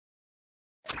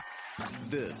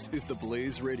This is the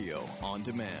Blaze Radio on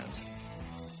demand.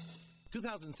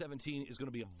 2017 is going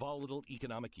to be a volatile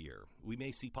economic year. We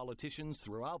may see politicians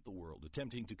throughout the world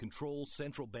attempting to control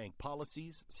central bank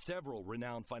policies. Several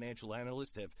renowned financial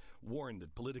analysts have warned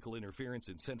that political interference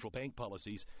in central bank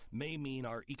policies may mean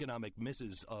our economic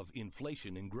misses of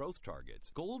inflation and growth targets.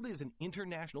 Gold is an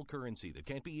international currency that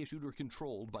can't be issued or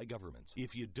controlled by governments.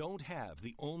 If you don't have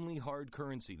the only hard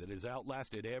currency that has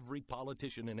outlasted every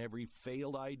politician and every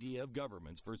failed idea of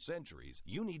governments for centuries,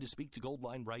 you need to speak to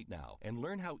Goldline right now and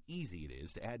learn how easy it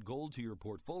is to add gold to your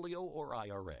portfolio or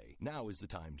IRA. Now is the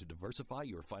time to diversify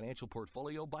your financial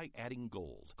portfolio by adding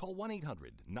gold. Call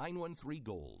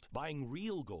 1-800-913-GOLD. Buying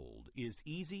real gold is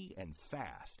easy and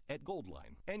fast at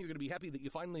Goldline. And you're going to be happy that you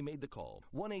finally made the call.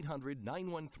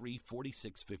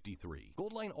 1-800-913-4653.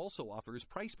 Goldline also offers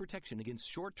price protection against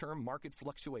short-term market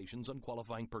fluctuations on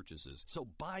qualifying purchases. So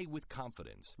buy with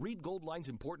confidence. Read Goldline's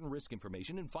important risk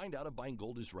information and find out if buying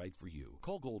gold is right for you.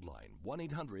 Call Goldline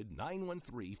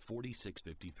 1-800-913-4653.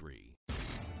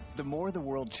 The more the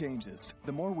world changes,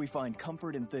 the more we find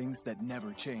comfort in things that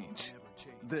never change.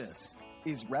 This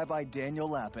is Rabbi Daniel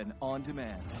Lapin on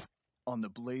demand on the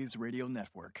Blaze Radio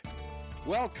Network.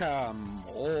 Welcome,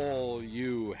 all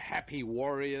you happy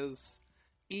warriors,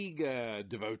 eager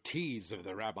devotees of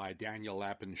the Rabbi Daniel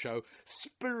Lapin Show,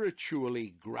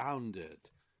 spiritually grounded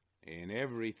in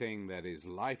everything that is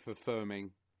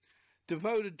life-affirming,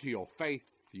 devoted to your faith,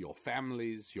 your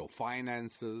families, your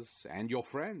finances, and your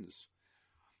friends,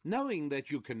 knowing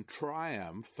that you can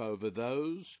triumph over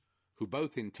those who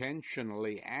both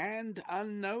intentionally and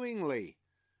unknowingly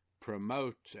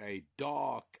promote a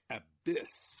dark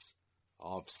abyss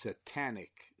of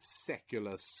satanic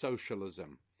secular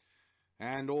socialism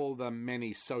and all the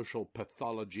many social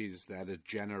pathologies that it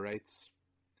generates.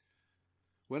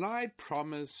 When I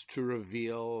promise to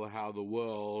reveal how the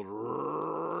world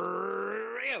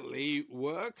really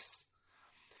works,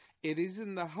 it is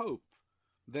in the hope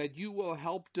that you will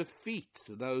help defeat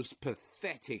those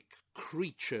pathetic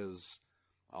creatures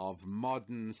of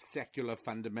modern secular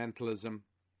fundamentalism,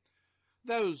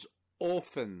 those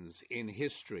orphans in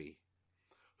history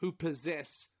who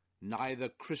possess neither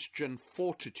Christian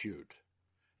fortitude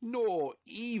nor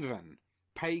even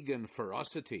pagan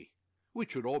ferocity,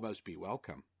 which would almost be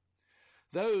welcome.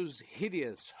 Those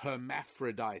hideous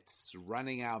hermaphrodites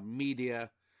running our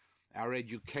media, our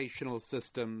educational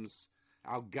systems,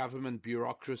 our government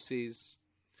bureaucracies,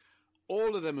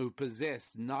 all of them who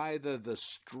possess neither the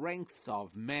strength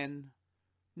of men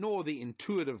nor the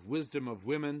intuitive wisdom of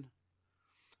women,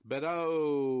 but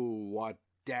oh, what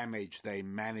damage they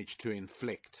manage to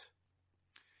inflict.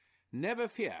 Never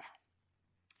fear.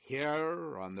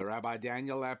 Here on the Rabbi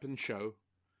Daniel Lapin Show,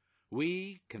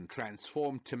 we can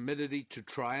transform timidity to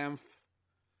triumph.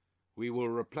 We will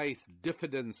replace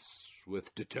diffidence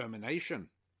with determination.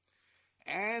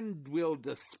 And we'll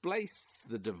displace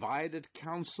the divided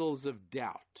counsels of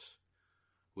doubt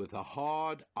with the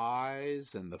hard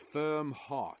eyes and the firm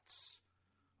hearts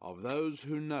of those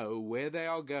who know where they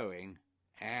are going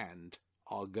and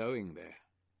are going there.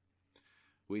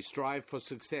 We strive for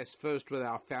success first with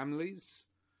our families,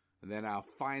 and then our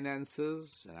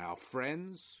finances and our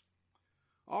friends,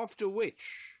 after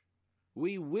which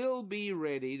we will be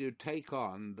ready to take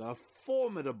on the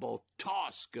formidable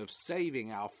task of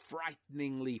saving our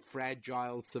frighteningly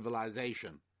fragile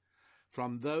civilization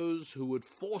from those who would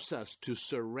force us to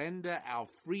surrender our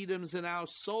freedoms and our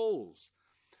souls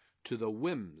to the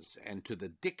whims and to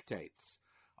the dictates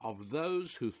of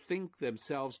those who think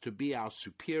themselves to be our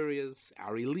superiors,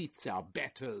 our elites, our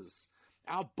betters,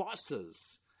 our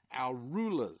bosses, our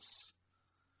rulers.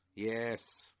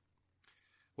 Yes.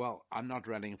 Well, I'm not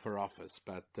running for office,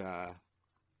 but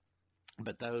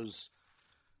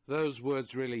those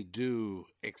words really do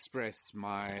express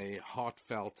my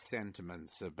heartfelt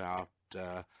sentiments about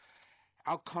our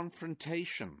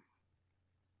confrontation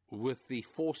with the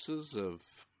forces of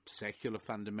secular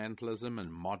fundamentalism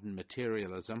and modern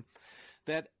materialism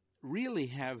that really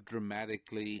have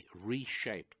dramatically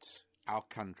reshaped our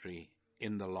country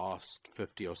in the last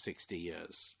 50 or 60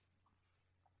 years.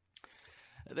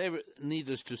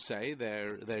 Needless to say,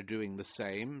 they're doing the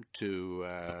same to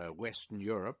Western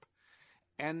Europe,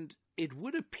 and it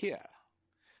would appear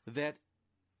that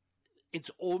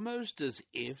it's almost as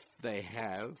if they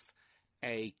have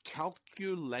a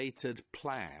calculated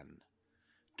plan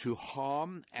to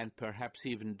harm and perhaps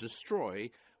even destroy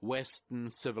Western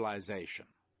civilization.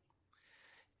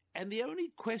 And the only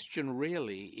question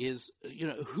really is,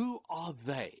 who are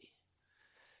they?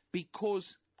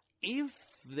 Because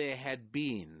if there had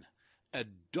been a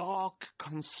dark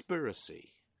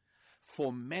conspiracy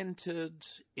fomented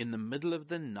in the middle of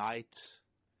the night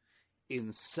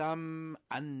in some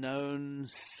unknown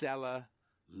cellar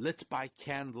lit by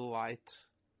candlelight,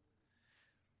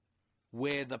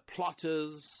 where the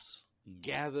plotters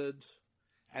gathered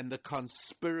and the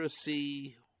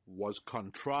conspiracy was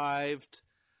contrived,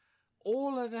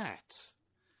 all of that.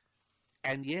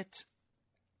 And yet,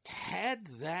 had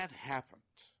that happened,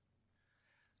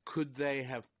 could they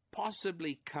have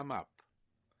possibly come up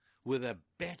with a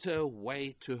better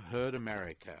way to hurt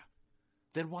America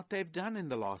than what they've done in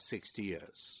the last 60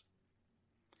 years?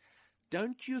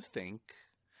 Don't you think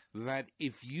that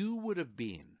if you would have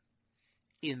been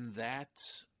in that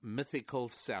mythical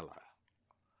cellar,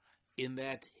 in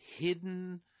that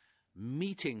hidden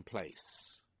meeting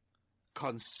place,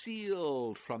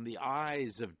 concealed from the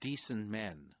eyes of decent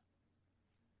men,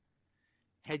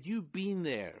 had you been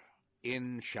there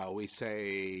in, shall we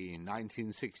say,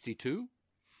 1962,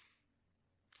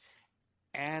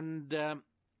 and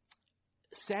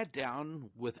sat down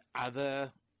with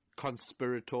other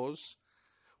conspirators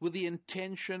with the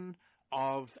intention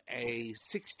of a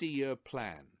 60-year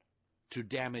plan to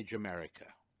damage America,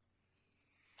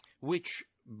 which,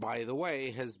 by the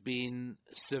way, has been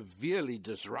severely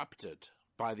disrupted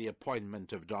by the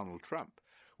appointment of Donald Trump,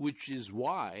 which is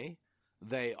why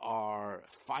they are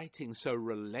fighting so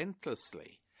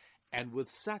relentlessly and with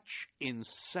such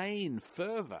insane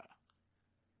fervor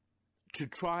to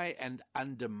try and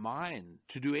undermine,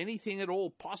 to do anything at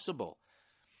all possible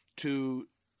to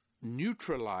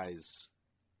neutralize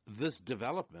this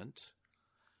development,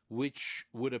 which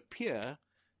would appear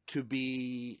to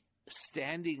be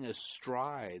standing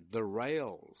astride the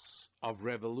rails of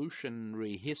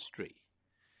revolutionary history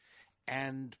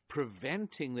and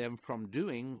preventing them from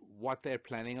doing what they're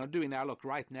planning on doing. Now, look,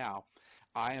 right now,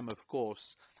 I am, of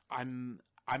course, I'm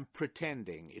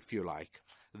pretending, if you like,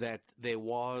 that there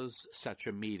was such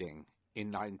a meeting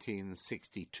in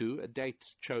 1962, a date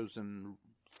chosen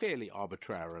fairly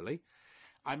arbitrarily.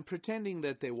 I'm pretending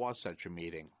that there was such a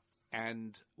meeting.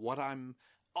 And what I'm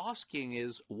asking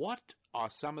is, what are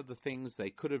some of the things they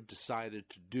could have decided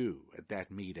to do at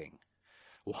that meeting?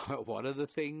 What are the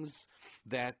things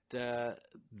that that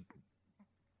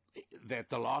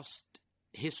the last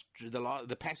history,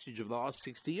 the passage of the last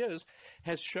 60 years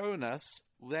has shown us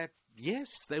that, yes,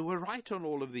 they were right on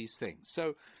all of these things.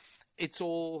 So it's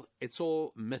all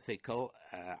mythical.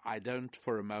 I don't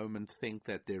for a moment think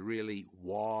that there really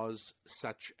was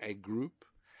such a group.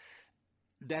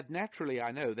 That naturally,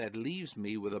 I know, that leaves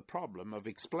me with a problem of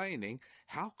explaining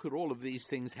how could all of these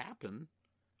things happen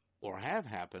or have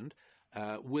happened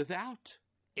without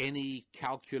any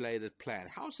calculated plan.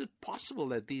 How is it possible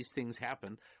that these things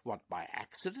happen, by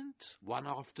accident, one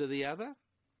after the other?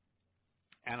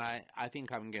 And I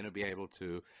think I'm going to be able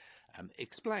to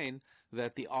explain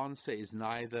that the answer is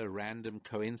neither random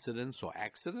coincidence or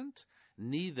accident,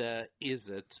 neither is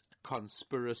it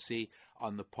conspiracy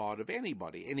on the part of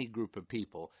anybody, any group of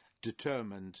people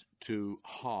determined to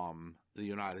harm the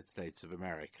United States of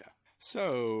America.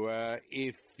 So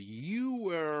if you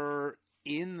were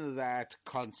in that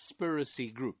conspiracy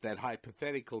group, that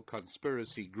hypothetical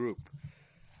conspiracy group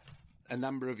a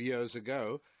number of years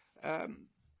ago,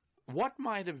 what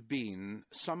might have been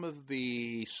some of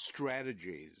the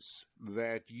strategies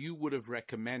that you would have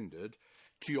recommended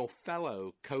to your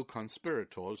fellow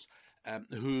co-conspirators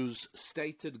whose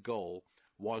stated goal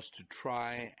was to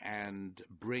try and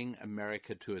bring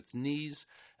America to its knees,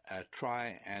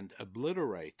 try and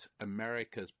obliterate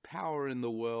America's power in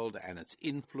the world and its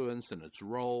influence and its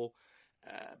role?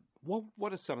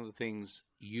 What are some of the things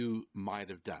you might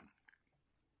have done?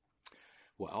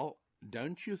 Well,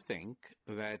 don't you think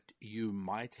that you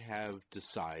might have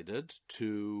decided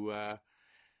to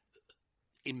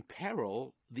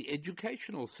imperil the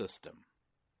educational system?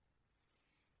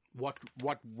 What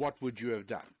would you have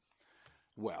done?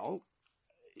 Well,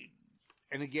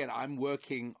 and again, I'm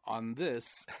working on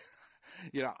this.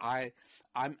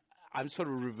 I'm sort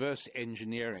of reverse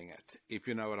engineering it, if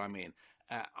you know what I mean.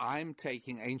 I'm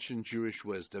taking ancient Jewish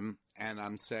wisdom and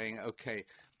I'm saying, okay,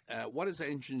 what does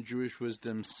ancient Jewish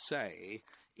wisdom say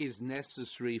is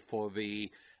necessary for the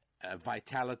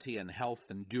vitality and health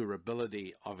and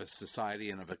durability of a society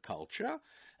and of a culture?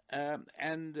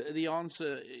 And the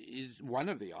answer is, one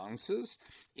of the answers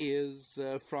is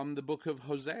from the book of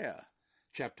Hosea,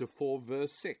 chapter 4,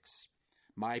 verse 6.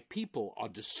 My people are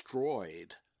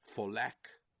destroyed for lack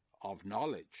of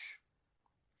knowledge.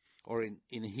 Or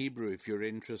in Hebrew, if you're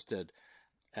interested,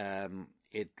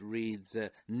 it reads,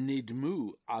 Nidmu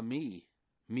ami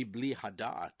mibli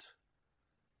hadat.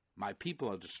 My people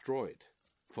are destroyed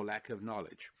for lack of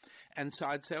knowledge. And so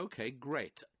I'd say, okay,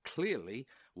 great. clearly,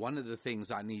 one of the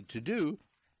things I need to do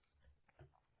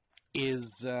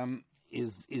is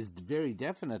very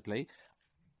definitely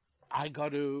I've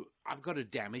got to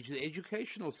damage the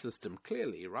educational system.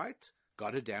 Clearly, right?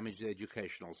 Got to damage the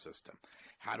educational system.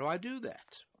 How do I do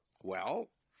that? Well,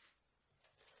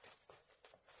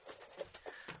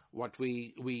 what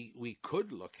we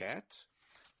could look at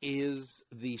is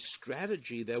the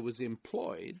strategy that was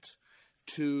employed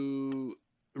to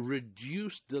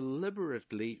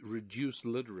deliberately reduce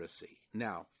literacy.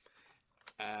 Now,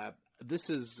 this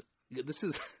is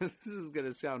going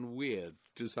to sound weird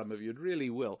to some of you. It really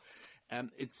will.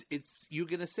 You're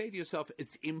going to say to yourself,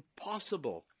 it's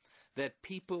impossible that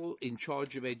people in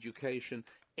charge of education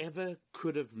ever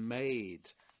could have made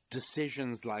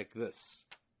decisions like this.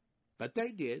 But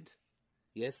they did.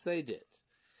 Yes, they did.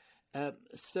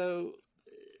 So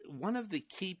one of the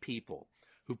key people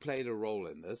who played a role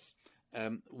in this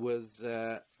was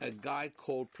a guy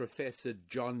called Professor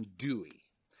John Dewey.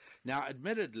 Now,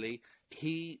 admittedly,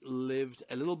 he lived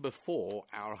a little before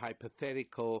our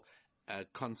hypothetical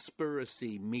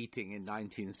conspiracy meeting in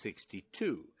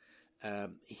 1962.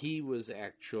 He was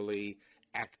actually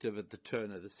active at the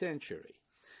turn of the century.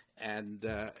 And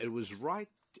it was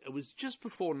just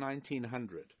before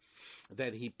 1900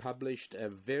 that he published a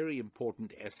very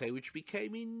important essay which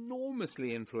became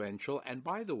enormously influential and,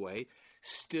 by the way,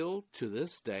 still to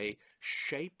this day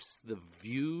shapes the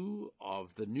view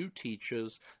of the new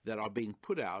teachers that are being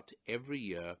put out every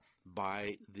year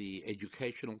by the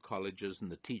educational colleges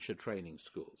and the teacher training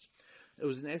schools. It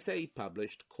was an essay he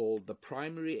published called The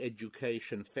Primary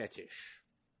Education Fetish.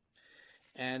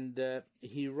 And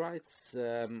he writes,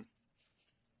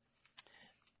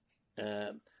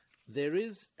 there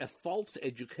is a false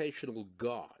educational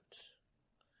god,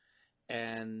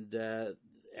 and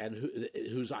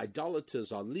whose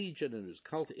idolaters are legion and whose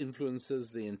cult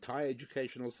influences the entire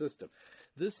educational system.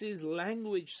 This is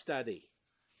language study.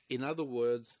 In other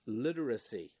words,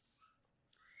 literacy.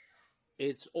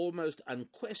 It's almost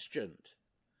unquestioned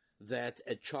that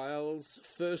a child's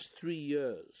first 3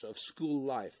 years of school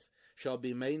life shall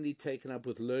be mainly taken up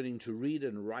with learning to read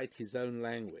and write his own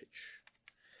language.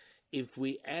 If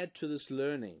we add to this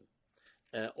learning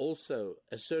also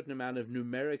a certain amount of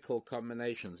numerical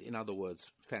combinations, in other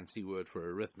words, fancy word for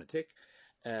arithmetic,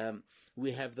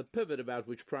 we have the pivot about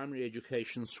which primary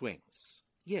education swings.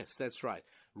 Yes, that's right.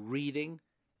 Reading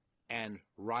and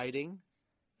writing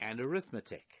and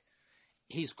arithmetic.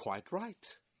 He's quite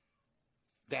right.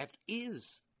 That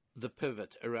is the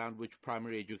pivot around which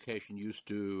primary education used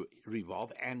to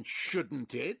revolve, and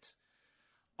shouldn't it?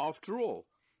 After all,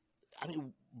 I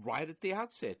mean, right at the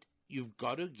outset, you've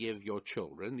got to give your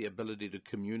children the ability to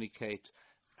communicate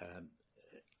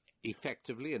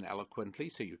effectively and eloquently.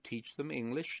 So you teach them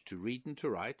English, to read and to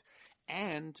write,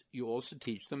 and you also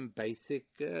teach them basic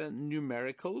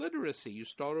numerical literacy. You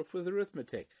start off with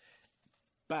arithmetic.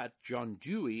 But John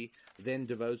Dewey then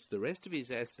devotes the rest of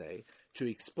his essay to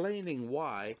explaining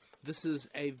why this is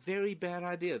a very bad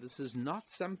idea. This is not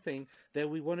something that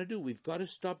we want to do. We've got to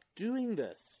stop doing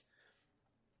this.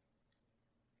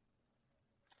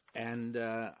 And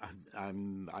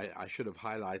I should have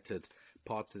highlighted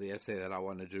parts of the essay that I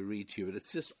wanted to read to you, but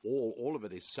it's just all of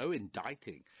it is so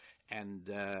indicting and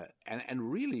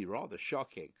really rather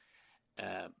shocking.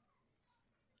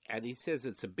 And he says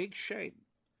it's a big shame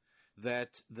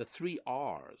that the 3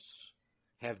 R's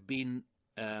have been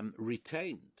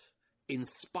retained in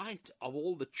spite of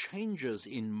all the changes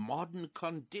in modern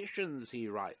conditions, he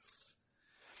writes.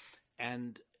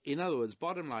 And in other words,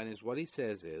 bottom line is what he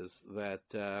says is that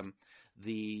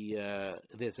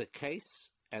there's a case,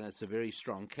 and it's a very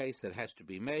strong case that has to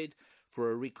be made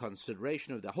for a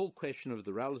reconsideration of the whole question of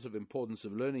the relative importance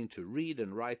of learning to read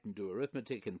and write and do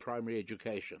arithmetic in primary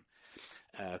education.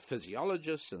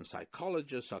 Physiologists and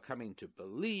psychologists are coming to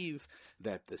believe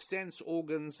that the sense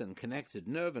organs and connected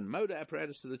nerve and motor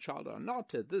apparatus to the child are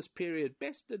not at this period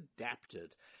best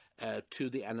adapted to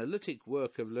the analytic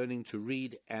work of learning to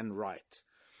read and write.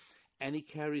 And he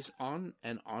carries on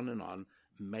and on and on,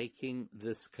 making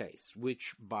this case,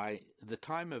 which by the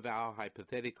time of our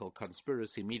hypothetical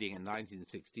conspiracy meeting in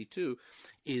 1962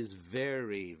 is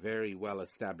very, very well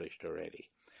established already.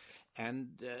 And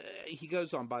he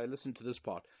goes on by, listen to this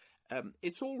part,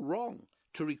 it's all wrong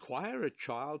to require a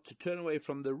child to turn away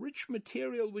from the rich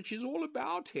material which is all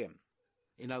about him.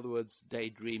 In other words,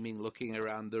 daydreaming, looking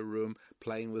around the room,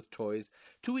 playing with toys,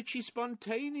 to which he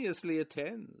spontaneously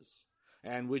attends,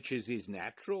 and which is his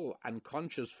natural,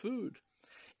 unconscious food,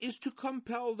 is to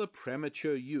compel the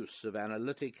premature use of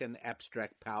analytic and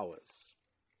abstract powers.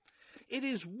 It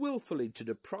is willfully to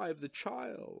deprive the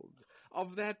child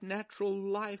of that natural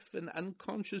life and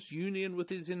unconscious union with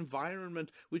his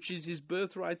environment, which is his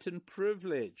birthright and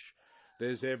privilege.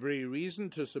 There's every reason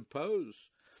to suppose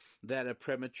that a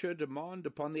premature demand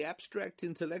upon the abstract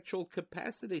intellectual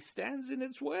capacity stands in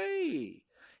its way.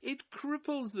 It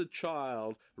cripples the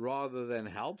child rather than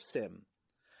helps him.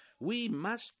 We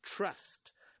must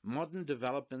trust modern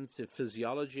developments in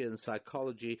physiology and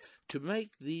psychology to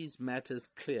make these matters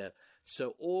clear,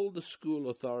 so all the school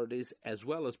authorities, as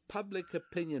well as public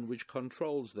opinion which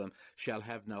controls them, shall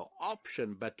have no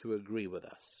option but to agree with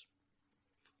us.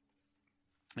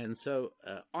 And so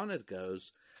on it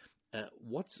goes.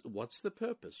 What's the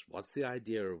purpose? What's the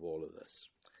idea of all of this?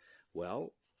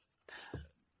 Well,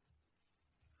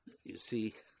 you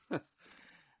see,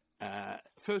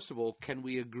 first of all, can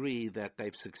we agree that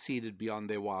they've succeeded beyond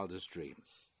their wildest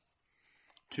dreams?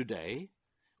 Today,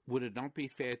 would it not be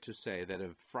fair to say that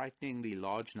a frighteningly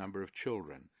large number of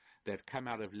children that come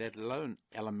out of, let alone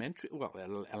elementary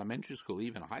school,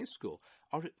 even high school,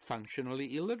 are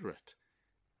functionally illiterate?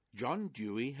 John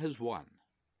Dewey has won.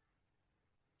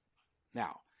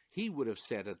 Now, he would have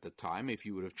said at the time, if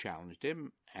you would have challenged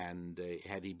him, and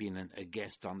had he been a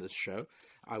guest on this show,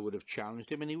 I would have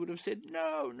challenged him, and he would have said,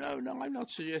 no, I'm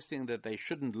not suggesting that they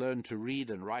shouldn't learn to read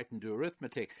and write and do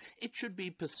arithmetic. It should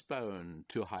be postponed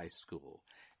to high school.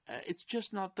 It's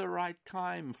just not the right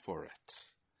time for it.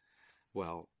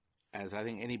 Well, as I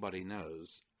think anybody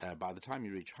knows, by the time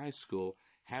you reach high school,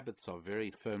 habits are very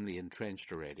firmly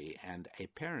entrenched already, and a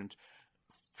parent,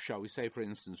 shall we say, for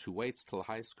instance, who waits till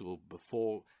high school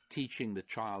before teaching the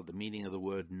child the meaning of the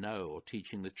word no or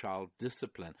teaching the child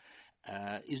discipline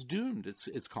is doomed.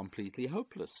 It's completely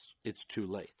hopeless. It's too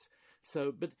late.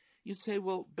 So, but you'd say,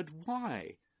 well, but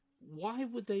why? Why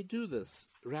would they do this?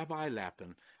 Rabbi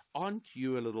Lapin, aren't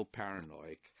you a little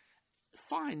paranoid?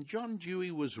 Fine, John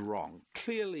Dewey was wrong.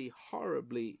 Clearly,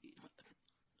 horribly,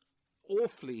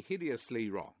 awfully, hideously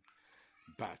wrong.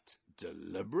 But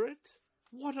deliberate?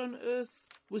 What on earth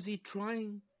was he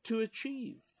trying to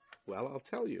achieve? Well, I'll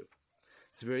tell you.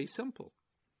 It's very simple.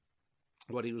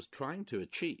 What he was trying to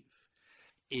achieve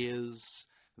is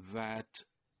that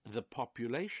the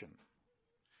population,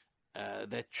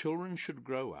 that children should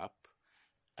grow up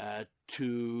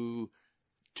to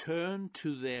turn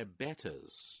to their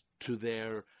betters, to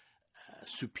their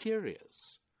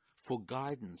superiors, for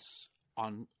guidance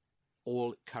on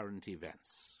all current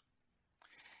events.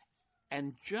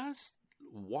 And just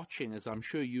watching, as I'm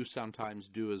sure you sometimes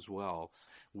do as well,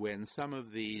 when some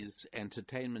of these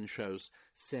entertainment shows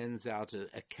sends out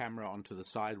a camera onto the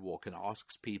sidewalk and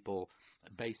asks people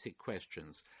basic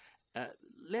questions.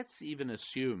 Let's even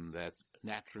assume that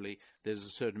naturally there's a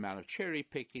certain amount of cherry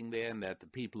picking there and that the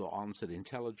people who answered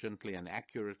intelligently and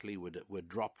accurately were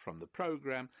dropped from the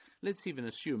program. Let's even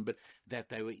assume, but that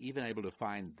they were even able to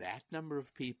find that number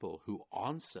of people who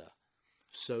answer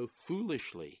so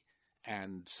foolishly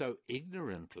and so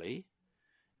ignorantly.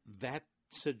 That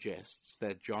suggests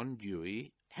that John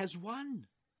Dewey has won,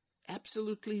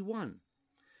 absolutely won.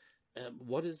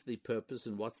 What is the purpose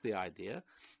and what's the idea?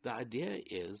 The idea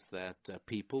is that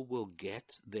people will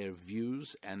get their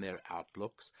views and their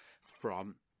outlooks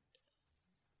from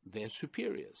their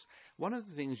superiors. One of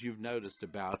the things you've noticed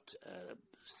about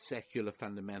secular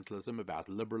fundamentalism, about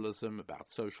liberalism, about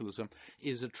socialism,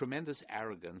 is a tremendous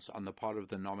arrogance on the part of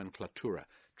the nomenclatura,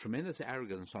 tremendous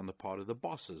arrogance on the part of the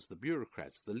bosses, the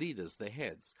bureaucrats, the leaders, the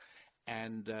heads,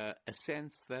 and a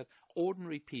sense that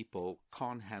ordinary people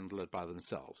can't handle it by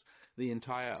themselves. The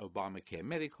entire Obamacare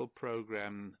medical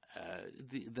program,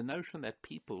 the notion that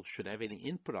people should have any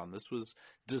input on this was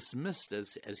dismissed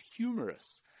as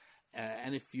humorous.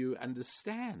 And if you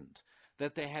understand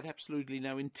that they had absolutely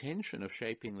no intention of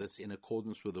shaping this in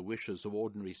accordance with the wishes of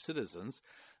ordinary citizens,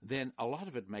 then a lot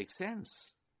of it makes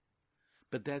sense.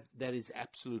 But that is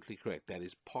absolutely correct. That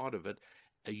is part of it.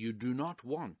 You do not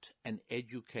want an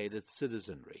educated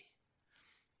citizenry.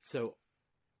 So,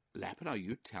 Lapin, are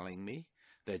you telling me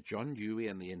that John Dewey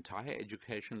and the entire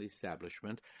educational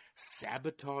establishment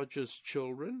sabotages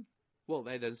children? Well,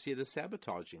 they don't see it as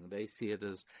sabotaging. They see it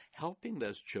as helping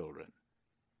those children.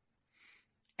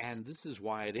 And this is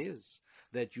why it is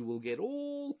that you will get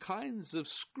all kinds of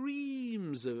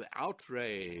screams of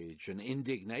outrage and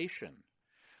indignation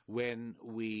when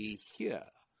we hear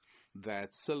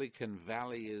that Silicon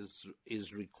Valley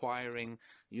is requiring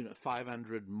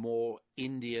 500 more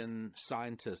Indian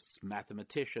scientists,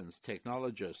 mathematicians,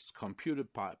 technologists, computer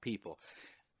people.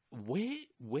 Where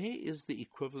is the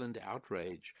equivalent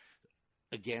outrage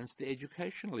against the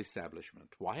educational establishment?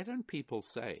 Why don't people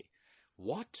say,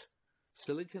 what?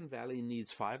 Silicon Valley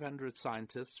needs 500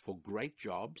 scientists for great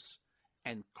jobs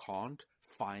and can't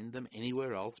find them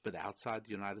anywhere else but outside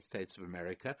the United States of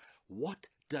America. What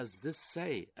does this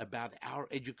say about our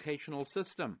educational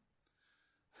system?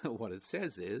 What it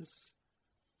says is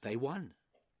they won.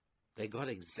 They got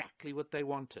exactly what they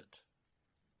wanted.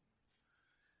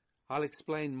 I'll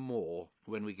explain more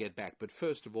when we get back, but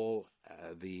first of all,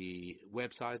 the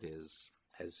website is,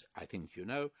 as I think you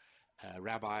know,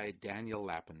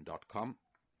 RabbiDanielLapin.com,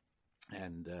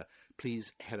 and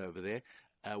please head over there.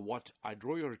 What I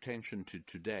draw your attention to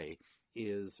today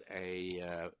is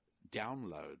a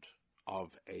download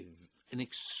of an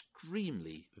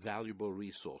extremely valuable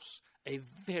resource, a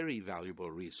very valuable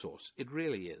resource. It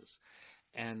really is.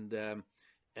 And the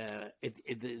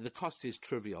cost is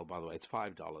trivial, by the way. It's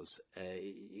 $5.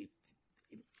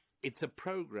 It's a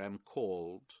program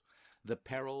called The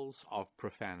Perils of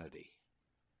Profanity.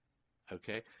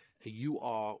 Okay? You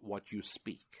are what you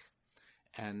speak.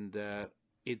 And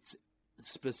it's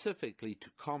specifically to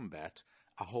combat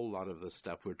a whole lot of the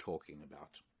stuff we're talking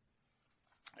about.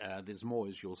 There's more,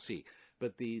 as you'll see.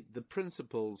 But the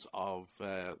principles of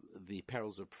the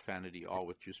perils of profanity are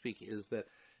what you speak is that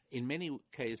in many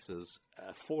cases,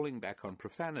 falling back on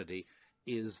profanity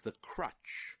is the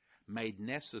crutch made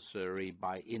necessary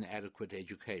by inadequate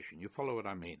education. You follow what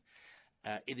I mean?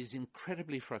 It is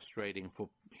incredibly frustrating for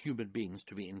human beings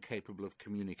to be incapable of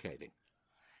communicating.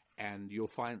 And you'll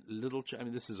find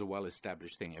this is a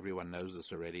well-established thing. Everyone knows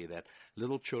this already, that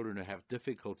little children who have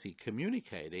difficulty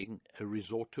communicating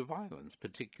resort to violence,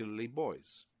 particularly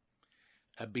boys,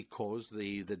 because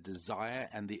the desire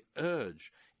and the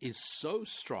urge is so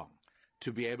strong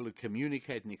to be able to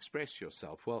communicate and express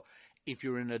yourself. Well, if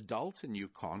you're an adult and you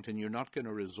can't, and you're not going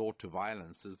to resort to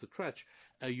violence as the crutch,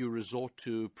 you resort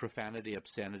to profanity,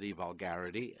 obscenity,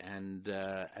 vulgarity, and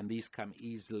these come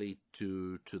easily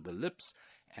to the lips,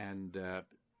 and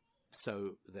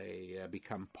so they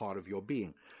become part of your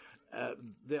being.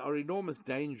 There are enormous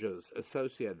dangers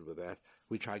associated with that,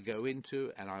 which I go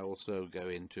into, and I also go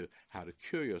into how to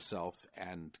cure yourself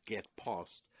and get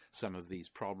past some of these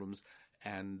problems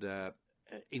and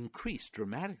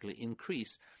dramatically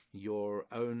increase your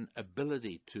own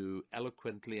ability to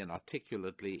eloquently and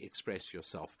articulately express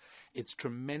yourself. It's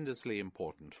tremendously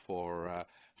important for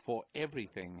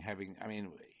everything,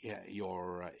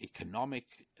 your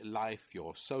economic life,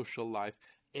 your social life,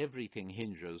 everything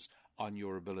hinges on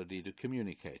your ability to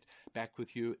communicate. Back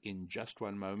with you in just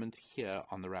one moment here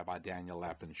on the Rabbi Daniel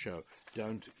Lapin Show.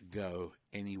 Don't go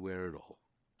anywhere at all.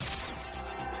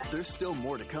 There's still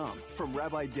more to come from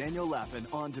Rabbi Daniel Lapin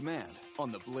On Demand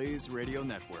on the Blaze Radio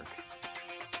Network.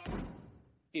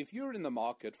 If you're in the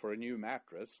market for a new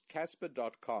mattress,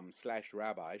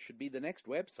 Casper.com/rabbi should be the next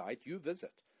website you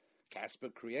visit. Casper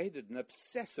created an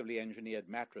obsessively engineered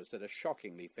mattress at a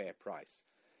shockingly fair price.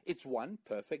 It's one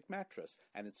perfect mattress,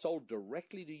 and it's sold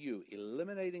directly to you,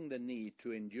 eliminating the need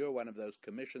to endure one of those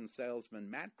commission salesman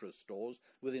mattress stores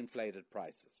with inflated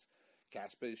prices.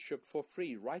 Casper is shipped for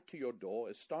free right to your door,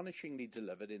 astonishingly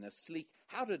delivered in a sleek,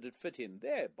 how did it fit in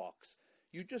their box?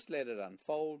 You just let it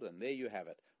unfold, and there you have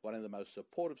it, one of the most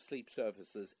supportive sleep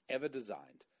surfaces ever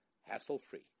designed.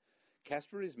 Hassle-free.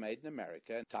 Casper is made in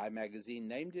America, and Time magazine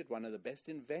named it one of the best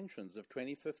inventions of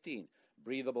 2015.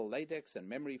 Breathable latex and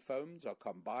memory foams are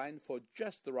combined for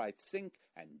just the right sink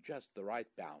and just the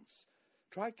right bounce.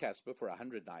 Try Casper for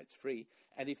 100 nights free,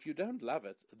 and if you don't love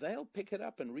it, they'll pick it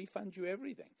up and refund you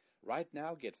everything. Right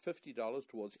now, get $50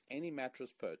 towards any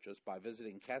mattress purchase by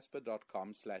visiting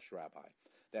Casper.com/rabbi.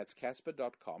 That's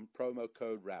Casper.com, promo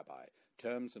code RABBI.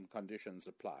 Terms and conditions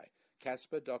apply.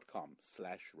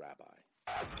 Casper.com/rabbi.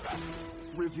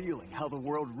 Revealing how the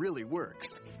world really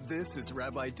works. This is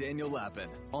Rabbi Daniel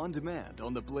Lapin, on demand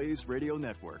on the Blaze Radio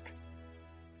Network.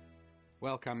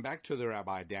 Welcome back to the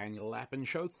Rabbi Daniel Lapin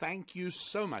Show. Thank you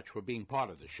so much for being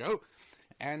part of the show.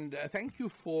 And thank you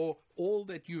for all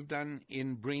that you've done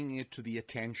in bringing it to the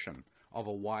attention of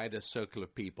a wider circle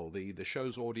of people. The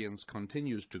show's audience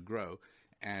continues to grow,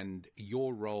 and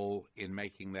your role in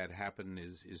making that happen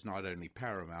is not only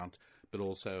paramount, but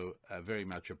also very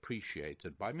much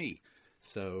appreciated by me.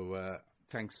 So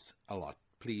thanks a lot.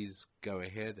 Please go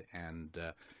ahead and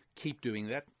keep doing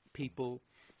that. People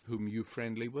whom you're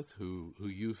friendly with, who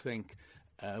you think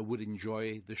would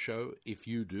enjoy the show, if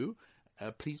you do,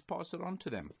 please pass it on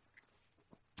to them.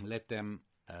 Let them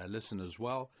listen as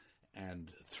well.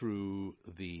 And through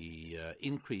the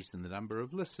increase in the number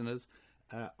of listeners,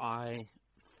 I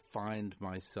find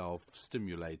myself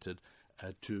stimulated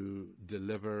to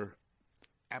deliver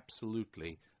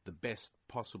absolutely the best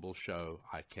possible show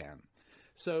I can.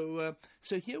 So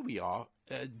here we are,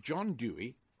 John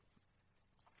Dewey,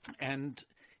 and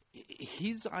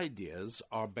his ideas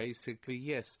are basically,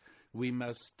 yes, we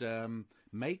must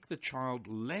make the child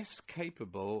less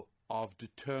capable of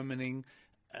determining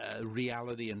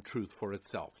reality and truth for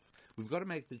itself. We've got to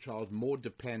make the child more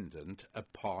dependent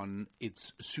upon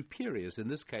its superiors, in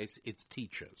this case, its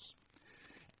teachers.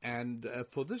 And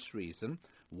for this reason,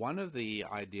 one of the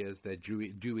ideas that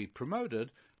Dewey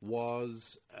promoted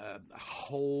was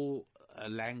whole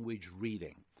language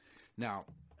reading. Now,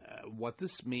 what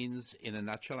this means in a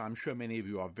nutshell, I'm sure many of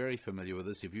you are very familiar with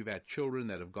this. If you've had children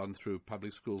that have gone through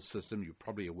public school system, you're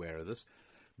probably aware of this.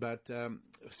 But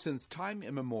since time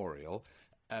immemorial,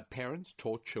 parents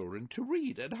taught children to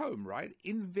read at home, right?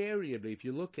 Invariably, if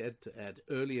you look at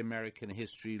early American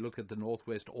history, look at the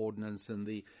Northwest Ordinance and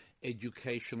the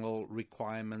educational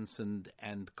requirements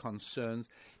and concerns,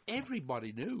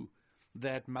 everybody knew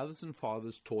that mothers and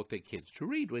fathers taught their kids to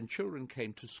read. When children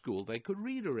came to school, they could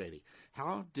read already.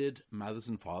 How did mothers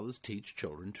and fathers teach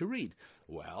children to read?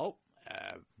 Well,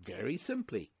 very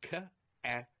simply,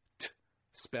 K-A-T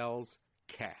spells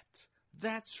cat.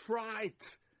 That's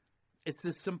right. It's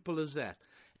as simple as that.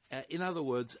 In other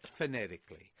words,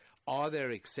 phonetically. Are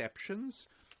there exceptions?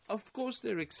 Of course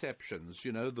there are exceptions.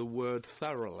 You know, the word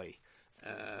thoroughly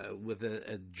with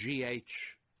a GH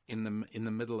in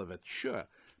the middle of it. Sure.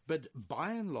 But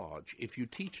by and large, if you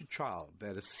teach a child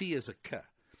that a C is a K,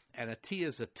 and a T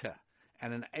is a T,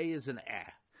 and an A is an A,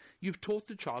 you've taught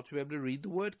the child to be able to read the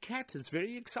word cat. It's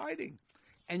very exciting.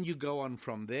 And you go on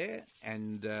from there,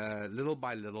 and little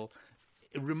by little,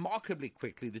 remarkably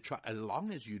quickly, the child, as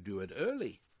long as you do it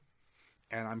early.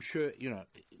 And I'm sure, you know,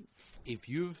 if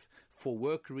you've, for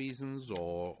work reasons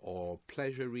or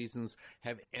pleasure reasons,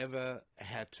 have ever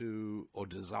had to or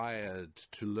desired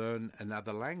to learn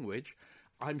another language,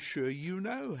 I'm sure you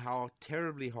know how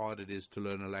terribly hard it is to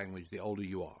learn a language the older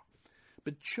you are.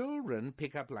 But children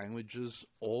pick up languages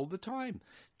all the time.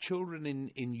 Children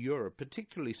in Europe,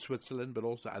 particularly Switzerland, but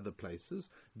also other places,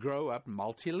 grow up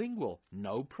multilingual.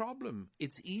 No problem.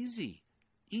 It's easy.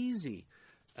 Easy.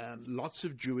 Lots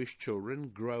of Jewish children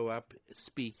grow up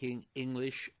speaking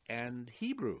English and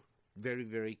Hebrew very,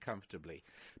 very comfortably.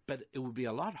 But it would be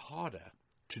a lot harder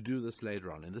to do this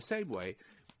later on. In the same way,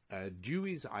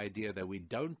 Dewey's idea that we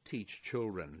don't teach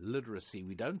children literacy,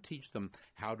 we don't teach them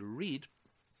how to read,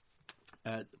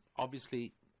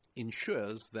 obviously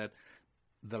ensures that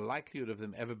the likelihood of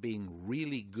them ever being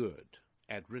really good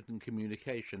at written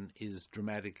communication is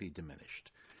dramatically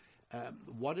diminished.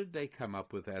 What did they come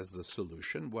up with as the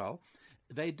solution? Well,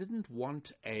 they didn't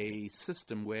want a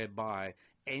system whereby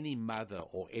any mother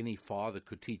or any father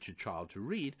could teach a child to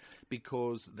read,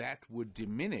 because that would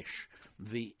diminish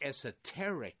the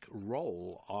esoteric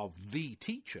role of the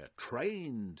teacher,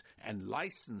 trained and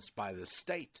licensed by the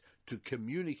state to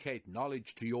communicate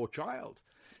knowledge to your child.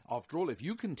 After all, if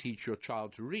you can teach your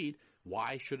child to read,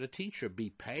 why should a teacher be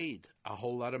paid a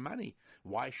whole lot of money?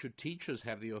 Why should teachers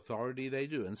have the authority they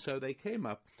do? And so they came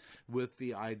up with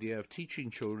the idea of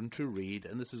teaching children to read,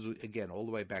 and this is, again, all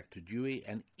the way back to Dewey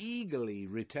and eagerly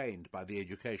retained by the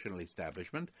educational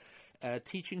establishment,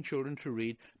 teaching children to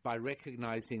read by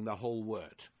recognizing the whole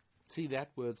word. See, that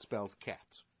word spells cat.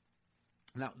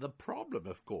 Now, the problem,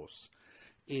 of course,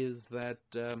 is that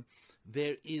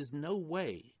there is no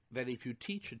way that if you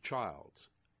teach a child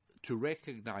to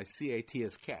recognize CAT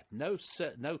as cat, no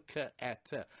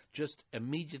K-A-T, just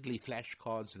immediately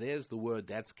flashcards, there's the word,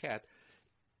 that's cat,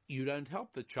 you don't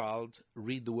help the child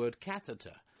read the word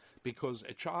catheter, because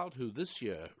a child who this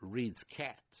year reads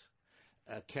cat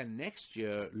can next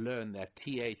year learn that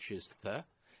TH is th,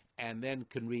 and then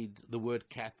can read the word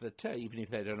catheter, even if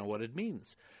they don't know what it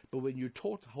means. But when you're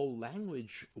taught a whole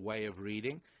language way of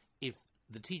reading, if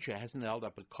the teacher hasn't held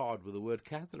up a card with the word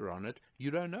catheter on it,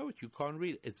 you don't know it, you can't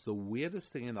read it. It's the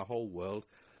weirdest thing in the whole world,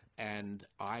 and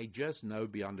I just know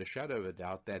beyond a shadow of a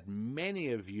doubt that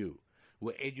many of you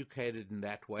were educated in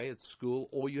that way at school,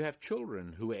 or you have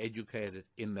children who were educated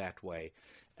in that way.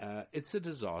 It's a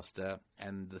disaster,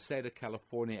 and the state of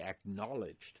California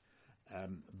acknowledged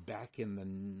back in the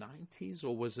 90s,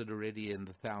 or was it already in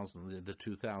the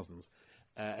 2000s,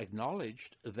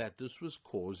 acknowledged that this was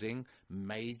causing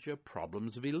major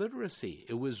problems of illiteracy.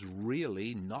 It was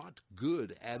really not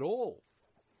good at all.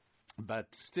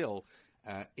 But still,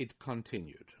 it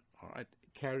continued. All right,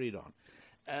 carried on.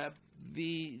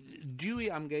 The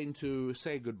Dewey I'm going to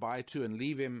say goodbye to and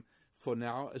leave him for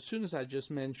now, as soon as I just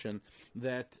mentioned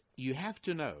that you have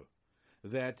to know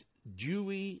that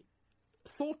Dewey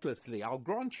thoughtlessly, I'll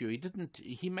grant you,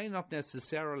 he may not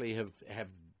necessarily have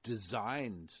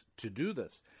designed to do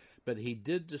this, but he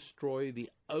did destroy the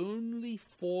only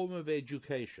form of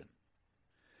education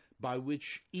by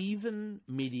which even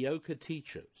mediocre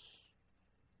teachers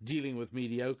dealing with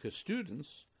mediocre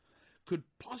students could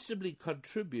possibly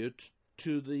contribute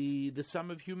to the sum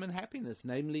of human happiness,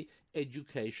 namely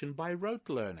education by rote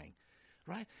learning,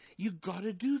 right? You got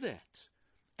to do that.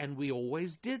 And we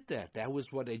always did that. That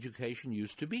was what education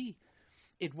used to be.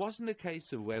 It wasn't a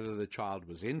case of whether the child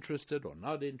was interested or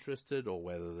not interested, or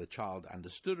whether the child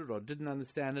understood it or didn't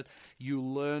understand it. You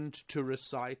learned to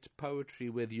recite poetry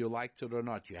whether you liked it or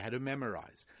not. You had to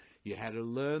memorize. You had to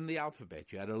learn the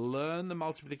alphabet. You had to learn the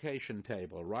multiplication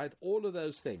table, right? All of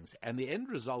those things. And the end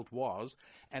result was,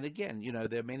 and again,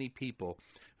 there are many people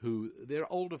there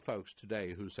are older folks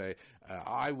today who say,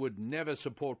 I would never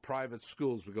support private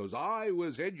schools because I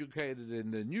was educated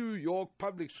in the New York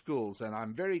public schools and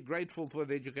I'm very grateful for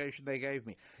the education they gave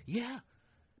me. Yeah,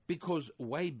 because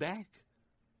way back,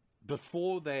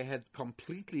 before they had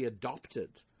completely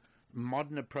adopted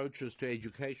modern approaches to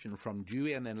education from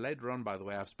Dewey, and then later on, by the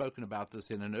way, I've spoken about this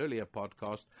in an earlier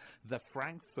podcast, the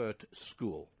Frankfurt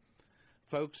School.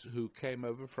 Folks who came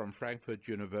over from Frankfurt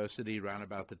University around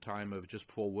about the time of just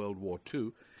before World War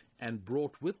II and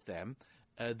brought with them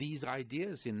these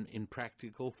ideas in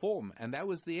practical form, and that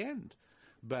was the end.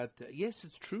 But yes,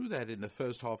 it's true that in the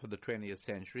first half of the 20th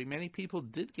century, many people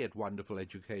did get wonderful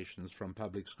educations from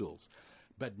public schools.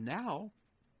 But now,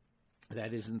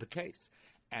 that isn't the case.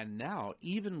 And now,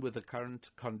 even with the current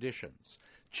conditions,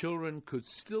 children could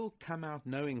still come out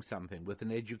knowing something with an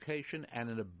education and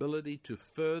an ability to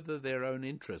further their own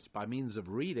interests by means of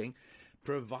reading,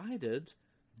 provided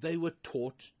they were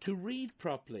taught to read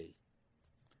properly.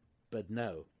 But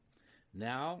no.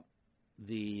 Now,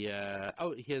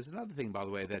 here's another thing, by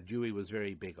the way, that Dewey was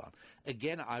very big on.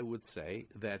 Again, I would say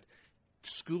that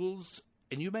schools,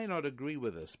 and you may not agree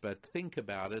with this, but think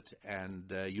about it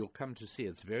and you'll come to see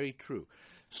it's very true.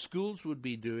 Schools would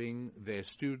be doing their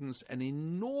students an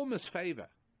enormous favor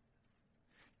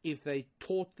if they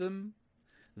taught them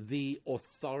the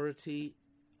authority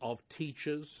of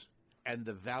teachers and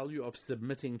the value of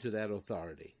submitting to that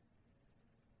authority.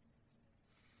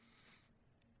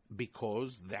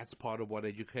 Because that's part of what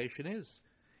education is.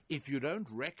 If you don't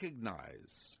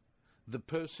recognize the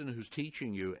person who's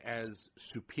teaching you as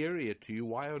superior to you,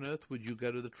 why on earth would you go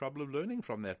to the trouble of learning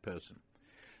from that person?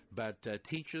 But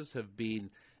teachers have been,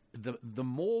 the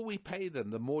more we pay them,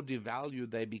 the more devalued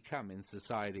they become in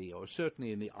society, or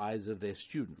certainly in the eyes of their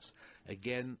students.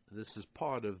 Again, this is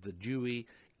part of the Dewey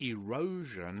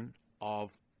erosion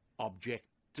of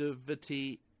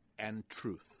objectivity and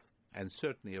truth, and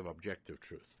certainly of objective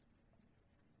truth.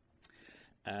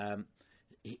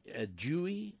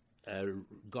 Dewey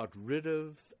got rid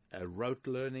of rote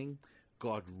learning,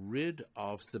 got rid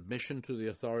of submission to the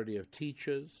authority of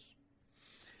teachers,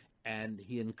 and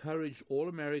he encouraged all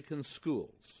American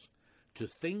schools to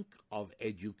think of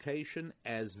education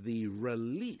as the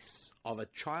release of a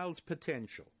child's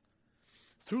potential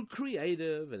through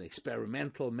creative and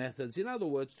experimental methods. In other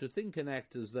words, to think and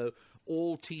act as though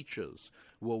all teachers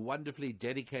were wonderfully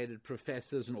dedicated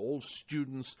professors and all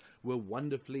students were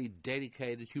wonderfully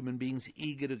dedicated human beings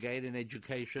eager to gain an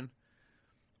education.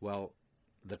 Well,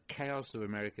 the chaos of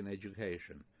American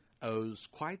education owes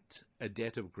quite a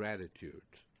debt of gratitude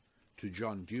to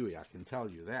John Dewey, I can tell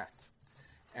you that.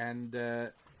 And,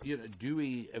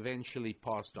 Dewey eventually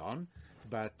passed on,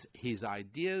 but his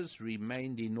ideas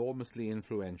remained enormously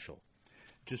influential.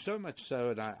 To so much so,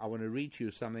 and I want to read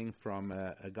you something from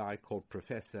a guy called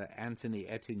Professor Anthony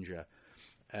Ettinger,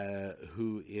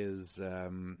 who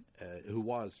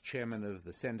was chairman of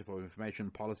the Center for Information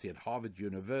Policy at Harvard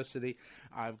University.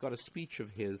 I've got a speech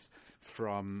of his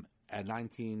from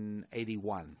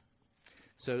 1981.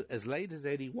 So as late as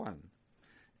 81,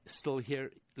 still here,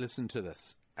 listen to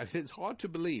this. It's hard to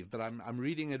believe, but I'm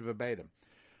reading it verbatim.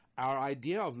 Our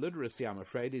idea of literacy, I'm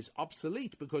afraid, is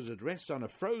obsolete because it rests on a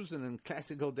frozen and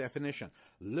classical definition.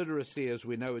 Literacy, as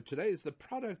we know it today, is the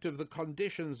product of the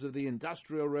conditions of the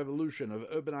Industrial Revolution, of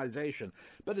urbanization.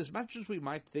 But as much as we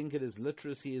might think it is,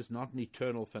 literacy is not an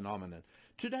eternal phenomenon.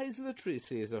 Today's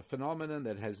literacy is a phenomenon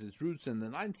that has its roots in the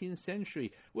 19th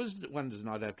century. One does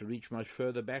not have to reach much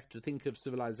further back to think of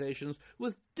civilizations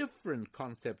with different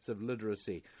concepts of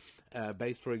literacy,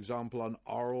 based, for example, on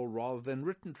oral rather than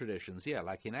written traditions. Yeah,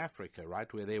 like in Africa,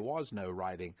 right, where there was no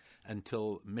writing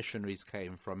until missionaries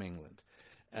came from England.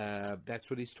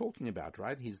 That's what he's talking about,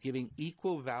 right? He's giving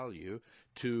equal value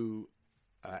to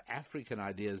African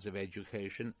ideas of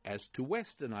education as to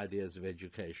Western ideas of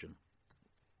education.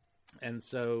 And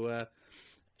so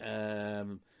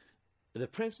the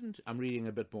present, I'm reading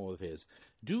a bit more of his.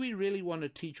 Do we really want to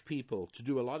teach people to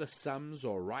do a lot of sums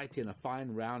or write in a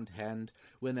fine round hand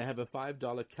when they have a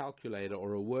 $5 calculator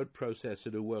or a word processor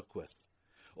to work with?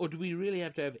 Or do we really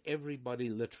have to have everybody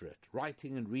literate,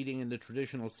 writing and reading in the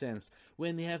traditional sense,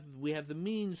 when we have the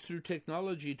means through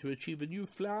technology to achieve a new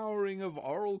flowering of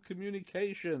oral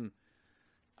communication?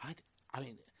 I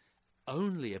mean,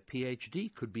 only a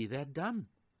PhD could be that dumb.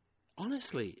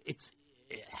 Honestly,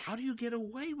 how do you get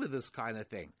away with this kind of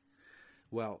thing?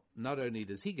 Well, not only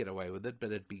does he get away with it,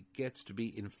 but it gets to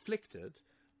be inflicted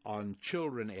on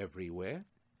children everywhere.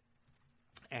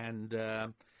 And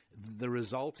the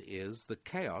result is the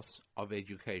chaos of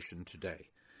education today.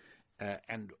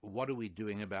 And what are we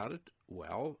doing about it?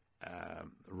 Well,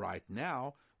 right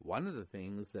now, one of the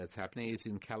things that's happening is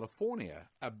in California,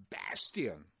 a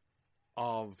bastion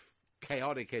of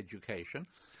chaotic education.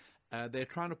 They're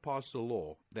trying to pass a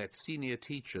law that senior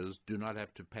teachers do not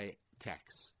have to pay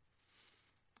tax.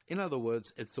 In other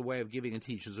words, it's a way of giving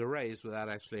teachers a raise without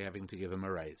actually having to give them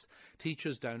a raise.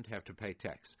 Teachers don't have to pay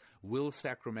tax. Will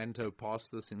Sacramento pass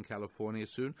this in California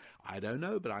soon? I don't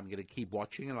know, but I'm going to keep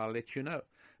watching and I'll let you know.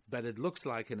 But it looks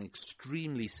like an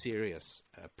extremely serious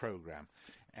program.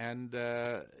 And,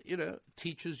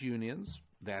 teachers' unions,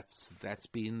 that's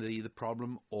been the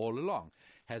problem all along.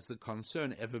 Has the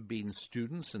concern ever been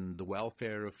students and the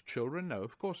welfare of children? No,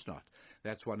 of course not.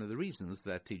 That's one of the reasons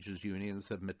that teachers' unions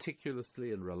have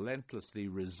meticulously and relentlessly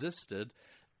resisted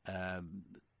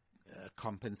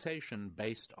compensation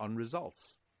based on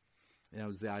results.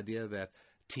 It's the idea that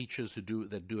teachers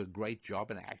that do a great job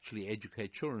and actually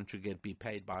educate children should be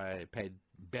paid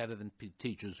better than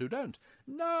teachers who don't.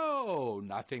 No,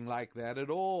 nothing like that at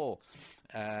all.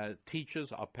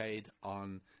 Teachers are paid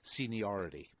on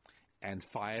seniority. And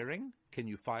firing, can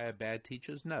you fire bad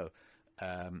teachers? No.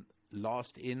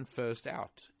 Last in, first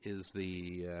out is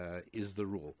the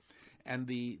rule. And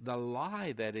the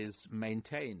lie that is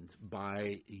maintained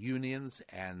by unions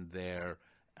and their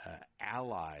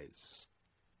allies,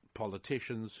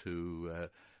 politicians who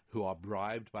are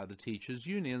bribed by the teachers'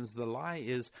 unions, the lie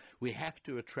is we have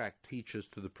to attract teachers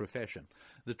to the profession.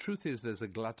 The truth is there's a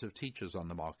glut of teachers on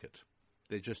the market.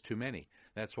 There's just too many.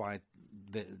 That's why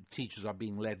the teachers are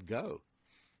being let go.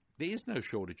 There is no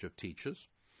shortage of teachers.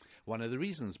 One of the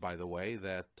reasons, by the way,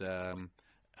 that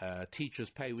teachers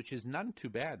pay, which is none too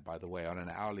bad, by the way, on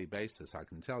an hourly basis, I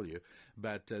can tell you,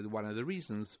 but one of the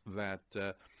reasons that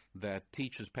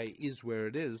teachers pay is where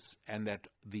it is, and that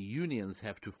the unions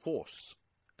have to force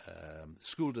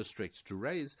school districts to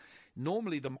raise.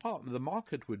 Normally, the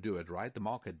market would do it, right? The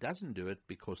market doesn't do it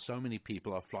because so many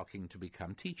people are flocking to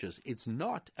become teachers. It's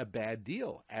not a bad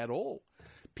deal at all.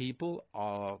 People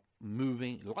are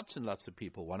moving. Lots and lots of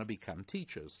people want to become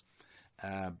teachers,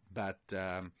 but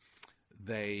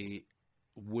they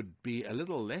would be a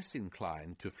little less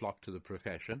inclined to flock to the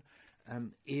profession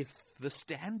if the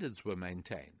standards were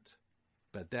maintained.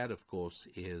 But that, of course,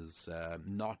 is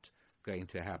not going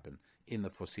to happen in the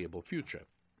foreseeable future.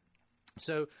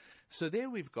 So there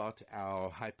we've got our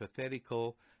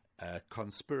hypothetical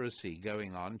conspiracy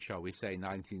going on, shall we say,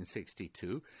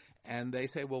 1962, and they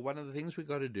say, well, one of the things we've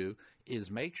got to do is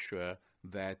make sure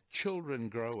that children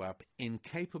grow up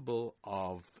incapable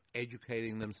of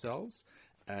educating themselves,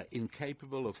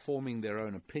 incapable of forming their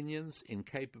own opinions,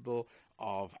 incapable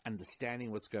of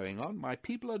understanding what's going on. My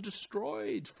people are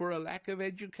destroyed for a lack of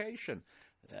education.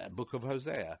 Book of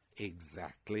Hosea.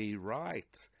 Exactly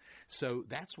right. So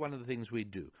that's one of the things we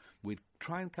do. We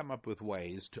try and come up with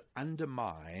ways to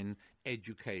undermine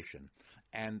education.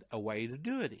 And a way to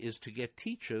do it is to get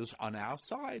teachers on our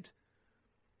side,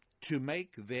 to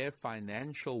make their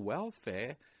financial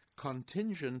welfare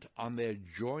contingent on their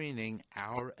joining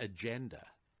our agenda.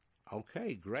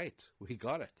 Okay, great. We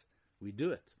got it. We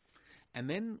do it. And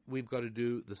then we've got to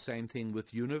do the same thing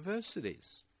with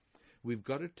universities. We've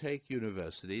got to take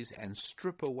universities and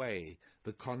strip away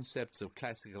the concepts of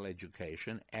classical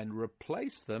education and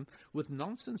replace them with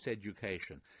nonsense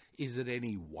education. Is it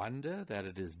any wonder that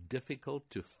it is difficult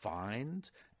to find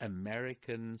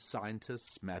American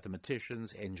scientists,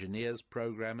 mathematicians, engineers,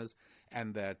 programmers,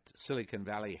 and that Silicon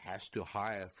Valley has to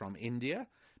hire from India?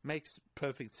 Makes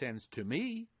perfect sense to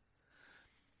me.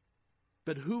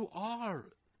 But who are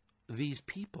these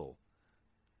people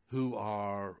who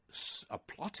are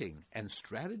plotting and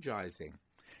strategizing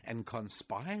and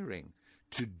conspiring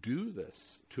to do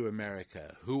this to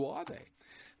America? Who are they?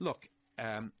 Look,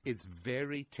 it's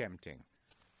very tempting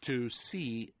to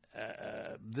see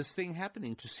this thing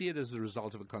happening, to see it as the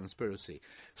result of a conspiracy.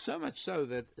 So much so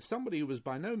that somebody who was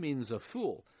by no means a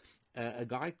fool, a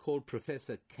guy called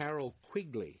Professor Carroll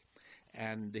Quigley,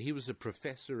 and he was a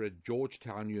professor at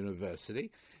Georgetown University.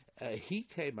 He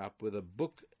came up with a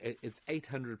book. It's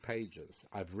 800 pages.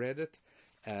 I've read it,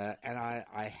 and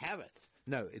I have it.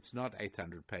 No, it's not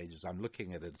 800 pages. I'm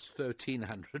looking at it. It's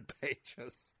 1,300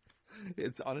 pages.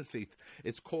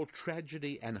 It's called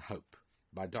Tragedy and Hope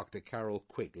by Dr. Carroll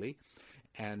Quigley.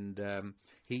 And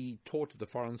he taught at the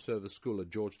Foreign Service School at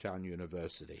Georgetown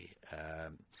University.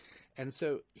 And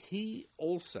so he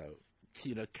also,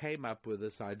 came up with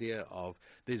this idea of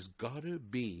there's got to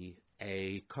be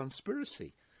a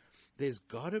conspiracy. There's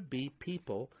got to be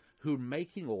people who are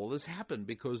making all this happen,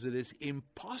 because it is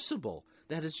impossible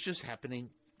that it's just happening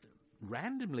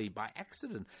randomly by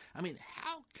accident. I mean,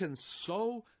 how can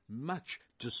so much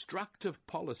destructive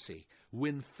policy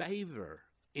win favor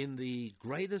in the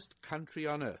greatest country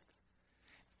on earth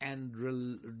and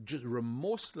just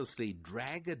remorselessly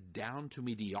drag it down to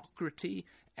mediocrity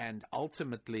and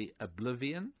ultimately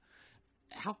oblivion?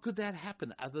 How could that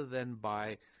happen other than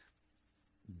by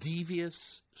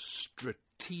devious,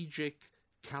 strategic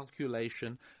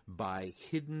calculation by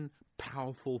hidden,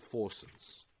 powerful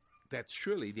forces? That's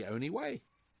surely the only way.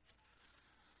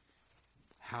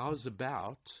 How's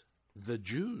about the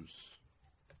Jews?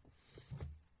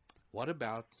 What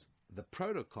about the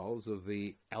protocols of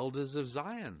the Elders of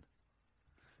Zion?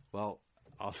 Well,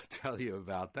 I'll tell you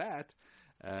about that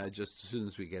just as soon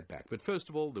as we get back. But first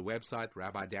of all, the website,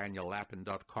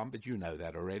 RabbiDanielLapin.com, but you know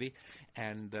that already.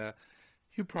 And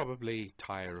you probably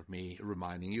tire of me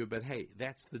reminding you, but hey,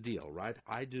 that's the deal, right?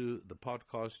 I do the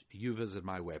podcast, you visit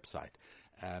my website.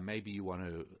 Maybe you want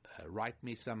to write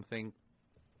me something.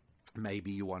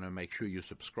 Maybe you want to make sure you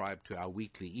subscribe to our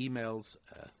weekly emails,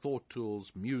 thought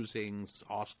tools, musings,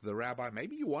 ask the rabbi.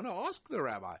 Maybe you want to ask the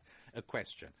rabbi a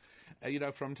question.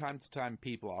 From time to time,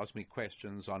 people ask me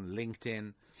questions on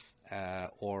LinkedIn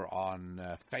or on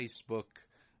Facebook,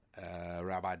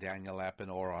 Rabbi Daniel Lapin,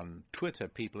 or on Twitter.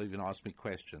 People even ask me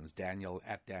questions, Daniel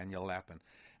Lapin.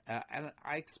 And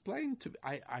I explained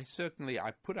I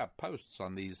put up posts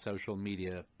on these social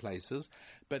media places,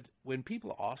 but when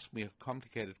people ask me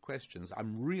complicated questions,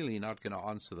 I'm really not going to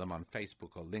answer them on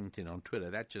Facebook or LinkedIn or Twitter.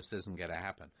 That just isn't going to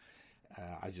happen.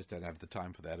 I just don't have the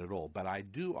time for that at all. But I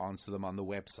do answer them on the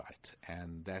website,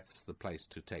 and that's the place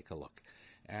to take a look.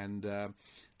 And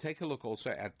take a look also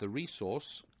at the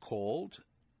resource called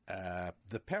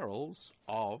The Perils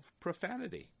of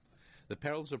Profanity. The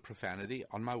Perils of Profanity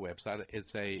on my website.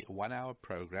 It's a 1-hour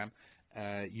program.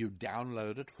 You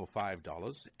download it for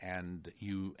 $5, and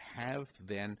you have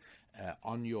then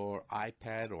on your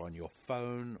iPad or on your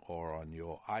phone or on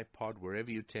your iPod,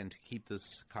 wherever you tend to keep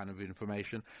this kind of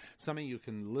information, something you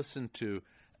can listen to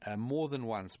more than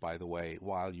once, by the way,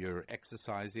 while you're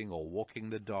exercising or walking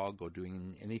the dog or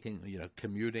doing anything,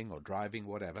 commuting or driving,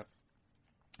 whatever.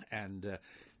 And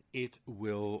it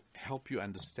will help you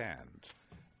understand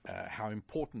how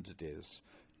important it is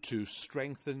to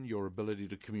strengthen your ability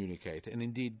to communicate, and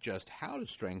indeed just how to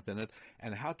strengthen it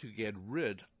and how to get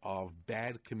rid of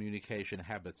bad communication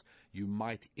habits you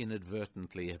might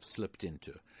inadvertently have slipped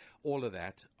into. All of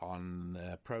that on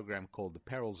a program called The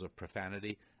Perils of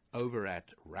Profanity over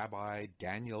at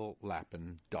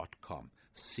RabbiDanielLapin.com.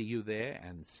 See you there,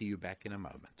 and see you back in a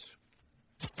moment.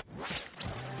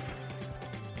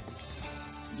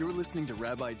 You're listening to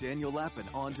Rabbi Daniel Lapin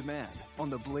on demand on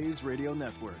the Blaze Radio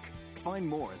Network. Find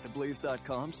more at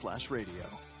theblaze.com/radio.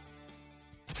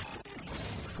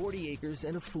 40 Acres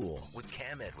and a Fool with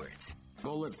Cam Edwards.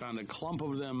 Bullet found a clump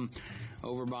of them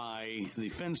over by the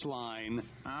fence line.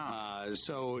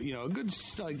 So, a good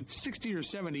 60 or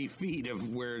 70 feet of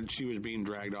where she was being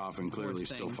dragged off and clearly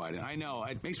still fighting. I know.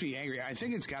 It makes me angry. I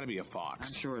think it's got to be a fox.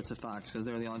 I'm sure it's a fox because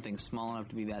they're the only thing small enough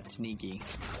to be that sneaky.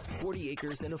 40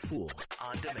 Acres and a Fool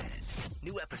on demand.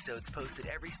 New episodes posted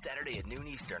every Saturday at noon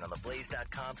Eastern on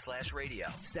theblaze.com/radio,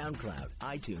 SoundCloud,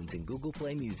 iTunes, and Google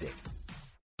Play Music.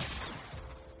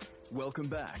 Welcome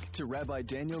back to Rabbi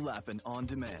Daniel Lapin on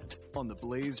demand on the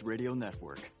Blaze Radio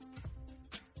Network.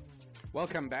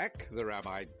 Welcome back, the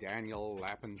Rabbi Daniel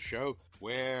Lapin Show,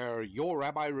 where your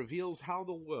rabbi reveals how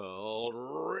the world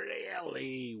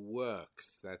really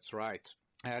works. That's right.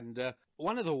 And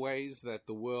one of the ways that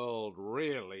the world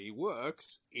really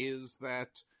works is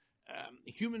that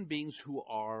human beings who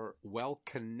are well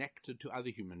connected to other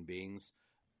human beings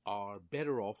are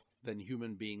better off than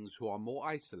human beings who are more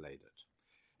isolated.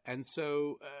 And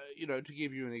so, to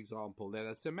give you an example, let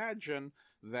us imagine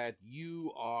that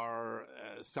you are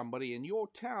somebody in your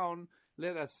town.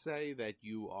 Let us say that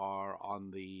you are on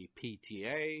the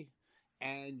PTA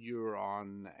and you're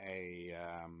on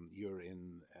you're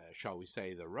in, shall we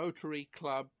say, the Rotary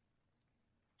Club,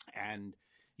 and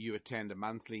you attend a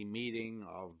monthly meeting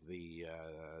of the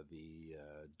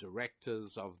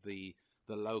directors of the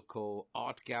local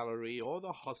art gallery or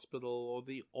the hospital or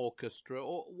the orchestra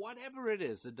or whatever it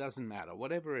is. It doesn't matter,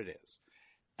 whatever it is.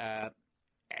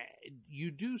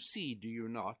 you do see, do you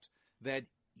not, that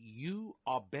you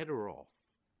are better off,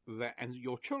 and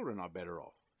your children are better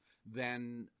off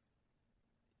than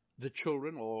the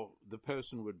children or the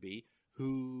person would be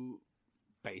who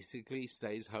basically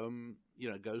stays home,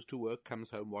 goes to work, comes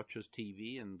home, watches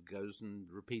TV, and goes and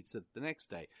repeats it the next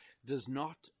day. Does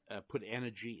not put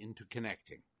energy into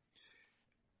connecting.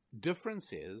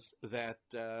 Difference is that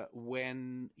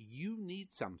when you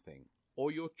need something,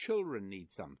 or your children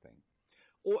need something,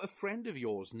 or a friend of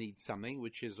yours needs something,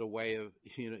 which is a way of,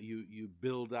 you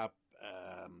build up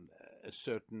a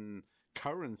certain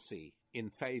currency in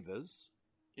favors,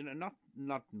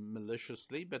 not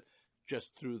maliciously, but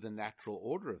just through the natural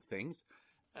order of things,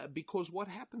 because what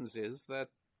happens is that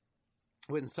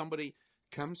when somebody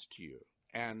comes to you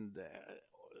and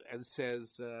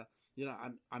says,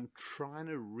 I'm trying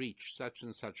to reach such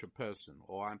and such a person,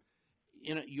 or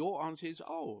your answer is,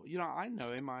 I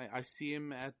know him. I see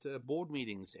him at board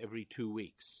meetings every 2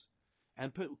 weeks.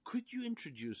 And could you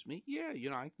introduce me? Yeah,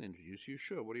 I can introduce you.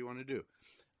 Sure. What do you want to do?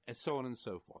 And so on and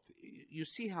so forth. You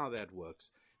see how that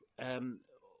works.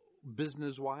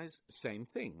 Business-wise, same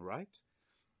thing, right?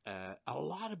 A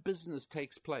lot of business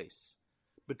takes place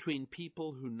between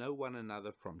people who know one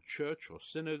another from church or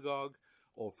synagogue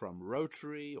or from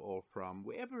Rotary or from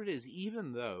wherever it is,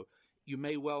 even though you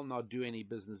may well not do any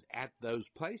business at those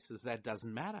places. That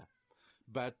doesn't matter.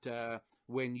 But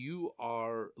when you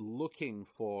are looking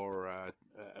for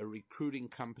a recruiting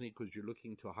company because you're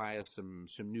looking to hire some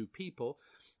new people,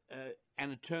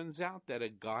 and it turns out that a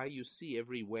guy you see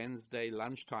every Wednesday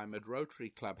lunchtime at Rotary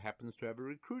Club happens to have a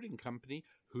recruiting company,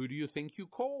 who do you think you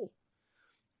call?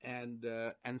 And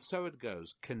so it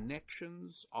goes.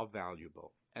 Connections are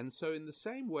valuable. And so in the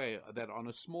same way that on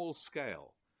a small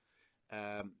scale,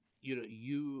 maybe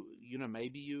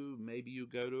you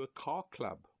go to a car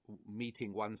club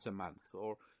meeting once a month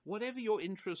or whatever your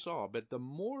interests are. But the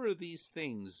more of these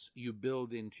things you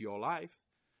build into your life,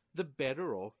 the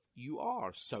better off you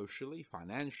are socially,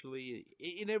 financially,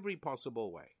 in every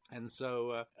possible way. And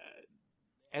so,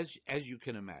 as you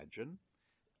can imagine,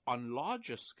 on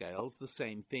larger scales, the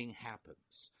same thing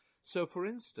happens. So, for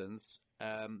instance,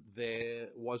 there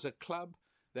was a club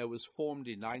that was formed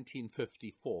in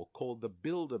 1954 called the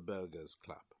Bilderbergers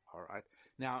Club. All right.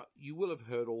 Now, you will have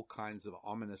heard all kinds of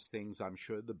ominous things, I'm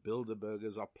sure. The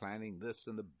Bilderbergers are planning this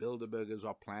and the Bilderbergers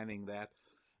are planning that.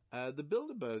 The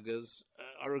Bilderbergers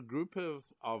are a group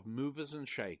of movers and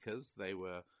shakers. They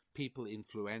were people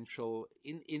influential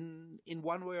in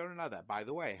one way or another. By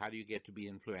the way, how do you get to be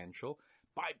influential?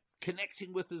 By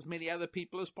connecting with as many other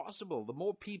people as possible. The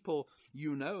more people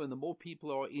you know and the more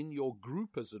people are in your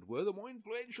group, as it were, the more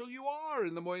influential you are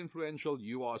and the more influential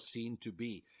you are seen to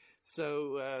be.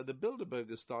 So the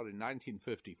Bilderbergers started in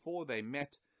 1954. They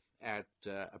met at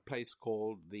a place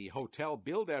called the Hotel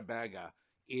Bilderberger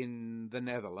in the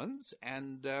Netherlands,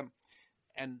 and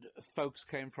folks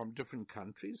came from different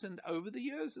countries, and over the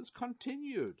years it's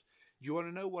continued. Do you want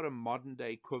to know what a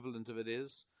modern-day equivalent of it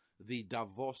is? The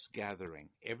Davos gathering.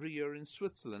 Every year in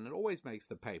Switzerland, it always makes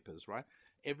the papers, right?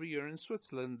 Every year in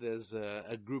Switzerland, there's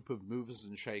a group of movers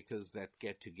and shakers that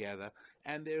get together,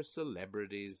 and they're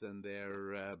celebrities, and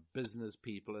they're business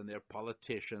people, and they're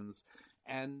politicians,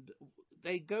 and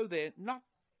they go there not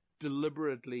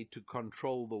deliberately to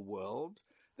control the world.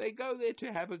 They go there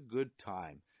to have a good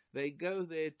time. They go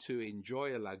there to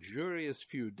enjoy a luxurious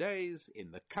few days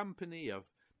in the company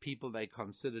of people they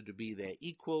consider to be their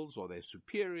equals or their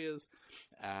superiors,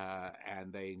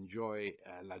 and they enjoy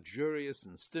a luxurious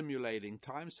and stimulating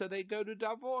time. So they go to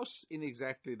Davos in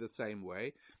exactly the same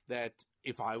way that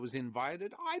if I was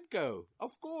invited, I'd go,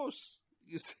 of course,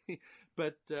 you see.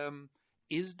 But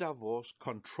is Davos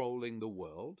controlling the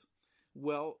world?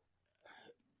 Well,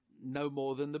 no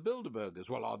more than the Bilderbergers.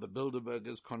 Well, are the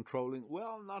Bilderbergers controlling?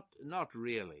 Well, not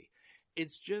really.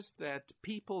 It's just that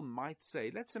people might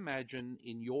say, let's imagine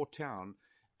in your town,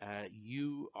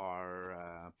 you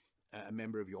are a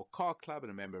member of your car club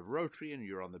and a member of Rotary, and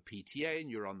you're on the PTA,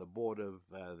 and you're on the board of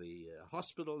the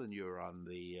hospital, and you're on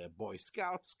the Boy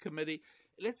Scouts committee.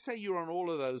 Let's say you're on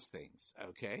all of those things,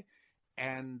 okay?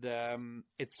 And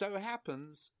it so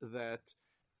happens that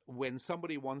when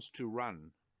somebody wants to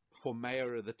run for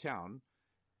mayor of the town,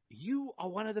 you are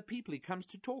one of the people he comes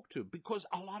to talk to because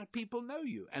a lot of people know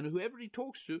you. And whoever he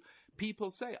talks to,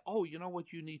 people say, oh, you know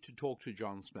what, you need to talk to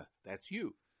John Smith. That's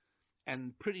you.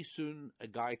 And pretty soon a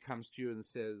guy comes to you and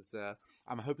says,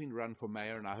 I'm hoping to run for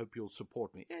mayor and I hope you'll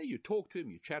support me. Yeah, you talk to him,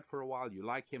 you chat for a while, you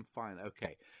like him, fine,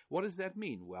 okay. What does that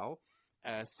mean? Well,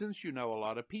 since you know a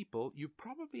lot of people, you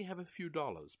probably have a few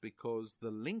dollars, because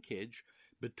the linkage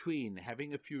between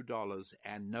having a few dollars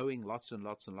and knowing lots and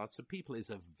lots and lots of people is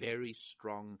a very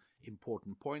strong,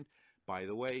 important point. By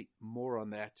the way, more on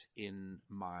that in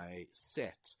my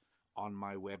set on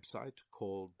my website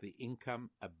called the Income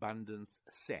Abundance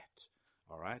Set.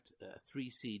 All right, 3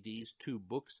 CDs, 2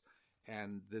 books,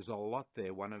 and there's a lot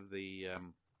there. One of the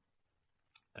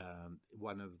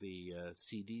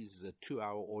CDs is a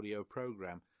 2-hour audio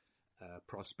program,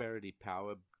 Prosperity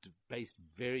Power, based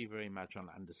very, very much on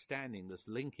understanding this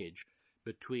linkage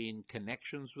between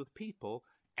connections with people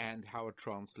and how it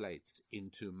translates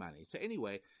into money. So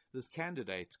anyway, this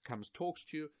candidate comes, talks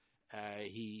to you,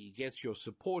 he gets your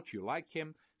support, you like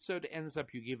him, so it ends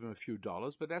up you give him a few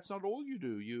dollars, but that's not all you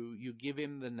do. You give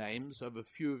him the names of a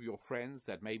few of your friends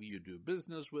that maybe you do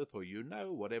business with, or you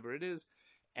know, whatever it is,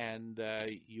 and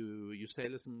you say,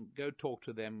 listen, go talk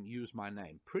to them, use my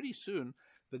name. Pretty soon,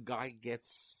 the guy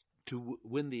gets to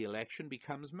win the election,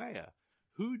 becomes mayor.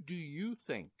 Who do you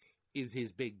think is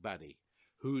his big buddy?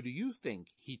 Who do you think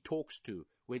he talks to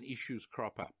when issues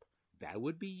crop up? That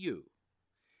would be you.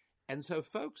 And so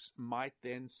folks might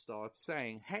then start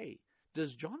saying, hey,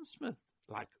 does John Smith,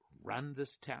 run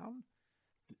this town?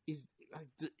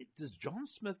 Does John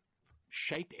Smith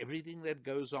shape everything that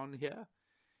goes on here?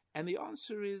 And the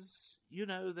answer is,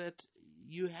 that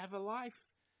you have a life,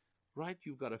 right?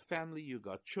 You've got a family, you've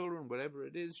got children, whatever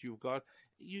it is,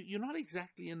 you're not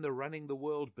exactly in the running the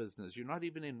world business. You're not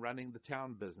even in running the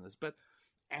town business. But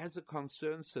as a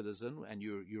concerned citizen, and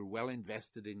you're well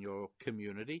invested in your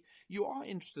community, you are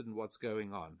interested in what's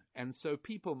going on. And so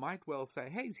people might well say,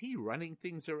 hey, is he running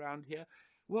things around here?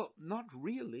 Well, not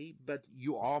really, but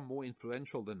you are more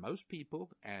influential than most people,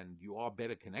 and you are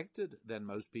better connected than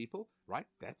most people, right?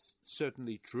 That's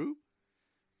certainly true.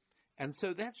 And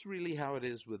so that's really how it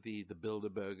is with the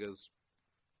Bilderbergers,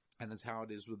 and it's how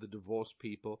it is with the divorced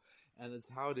people, and it's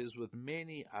how it is with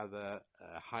many other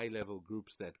high-level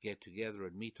groups that get together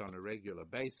and meet on a regular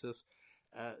basis.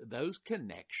 Those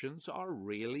connections are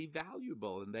really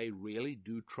valuable, and they really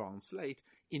do translate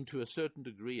into a certain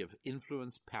degree of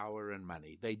influence, power, and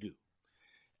money. They do.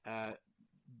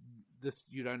 This,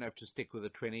 you don't have to stick with the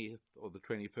 20th or the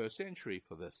 21st century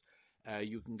for this.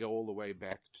 You can go all the way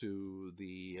back to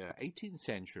the 18th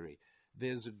century.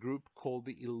 There's a group called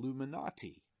the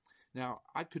Illuminati. Now,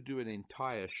 I could do an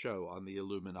entire show on the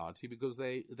Illuminati because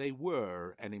they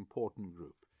were an important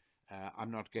group.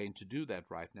 I'm not going to do that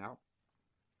right now.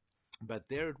 But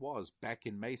there it was, back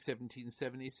in May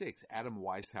 1776. Adam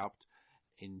Weishaupt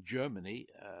in Germany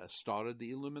started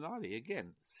the Illuminati.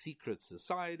 Again, secret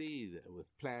society with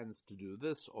plans to do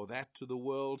this or that to the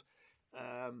world.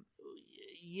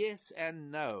 Yes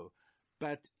and no.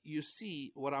 But you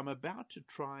see, what I'm about to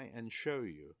try and show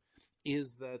you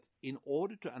is that in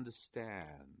order to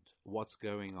understand what's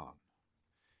going on,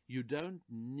 you don't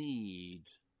need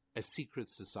a secret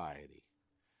society.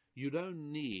 You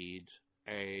don't need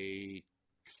a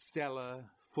cellar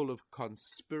full of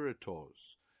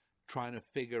conspirators trying to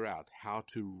figure out how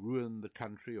to ruin the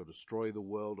country or destroy the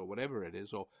world or whatever it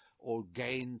is, or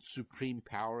gain supreme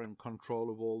power and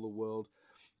control of all the world.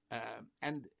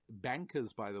 And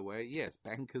bankers, by the way, yes,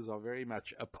 bankers are very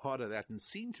much a part of that and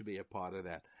seem to be a part of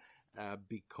that.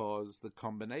 Because the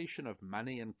combination of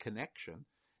money and connection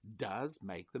does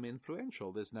make them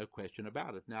influential. There's no question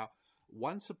about it. Now,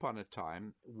 once upon a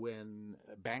time, when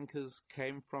bankers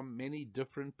came from many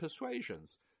different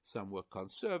persuasions, some were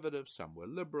conservative, some were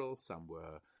liberal, some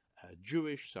were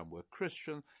Jewish, some were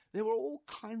Christian. There were all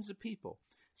kinds of people.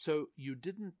 So you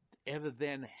didn't ever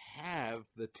then have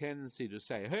the tendency to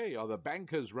say, hey, are the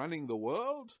bankers running the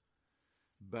world?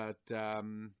 But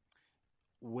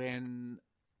when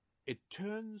it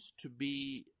turns to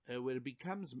be, when it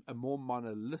becomes a more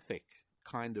monolithic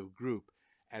kind of group,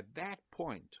 at that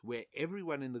point where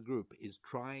everyone in the group is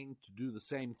trying to do the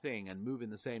same thing and move in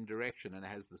the same direction and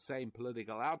has the same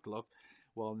political outlook,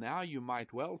 well, now you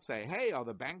might well say, hey, are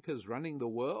the bankers running the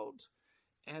world?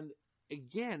 And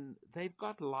again, they've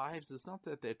got lives. It's not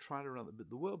that they're trying to run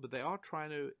the world, but they are trying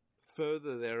to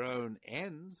further their own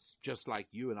ends, just like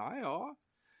you and I are.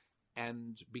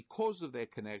 And because of their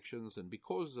connections and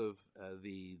because of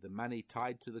the money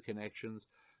tied to the connections,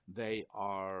 they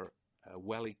are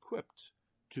well equipped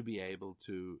to be able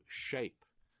to shape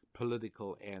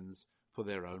political ends for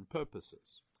their own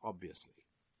purposes, obviously.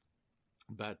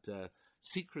 But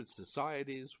secret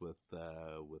societies with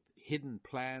hidden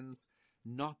plans,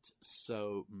 not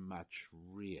so much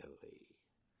really.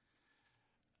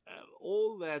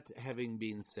 All that having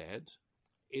been said,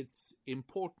 it's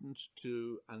important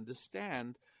to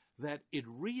understand that it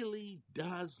really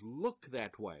does look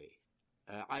that way.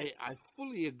 I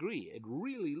fully agree. It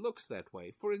really looks that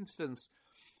way. For instance,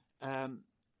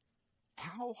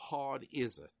 how hard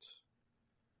is it?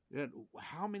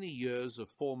 How many years of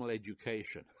formal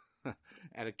education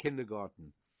at a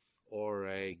kindergarten or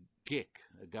a GIC,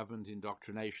 a government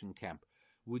indoctrination camp,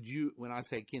 would you, when I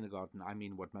say kindergarten, I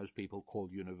mean what most people call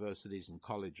universities and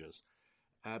colleges.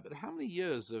 But how many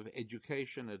years of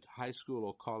education at high school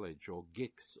or college or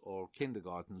GICs or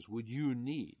kindergartens would you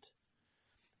need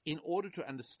in order to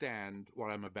understand what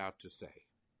I'm about to say?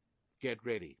 Get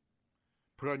ready.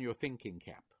 Put on your thinking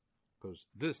cap, because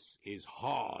this is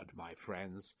hard, my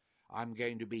friends. I'm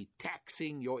going to be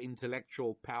taxing your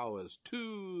intellectual powers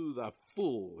to the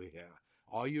full here.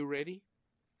 Are you ready?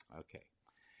 Okay.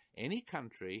 Any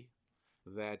country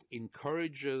that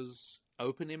encourages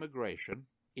open immigration,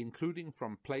 including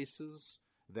from places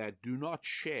that do not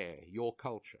share your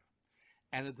culture,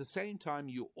 and at the same time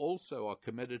you also are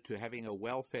committed to having a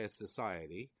welfare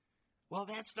society, well,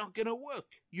 that's not going to work.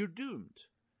 You're doomed.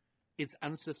 It's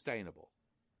unsustainable.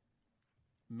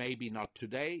 Maybe not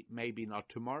today, maybe not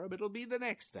tomorrow, but it'll be the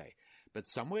next day. But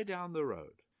somewhere down the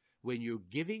road, when you're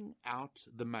giving out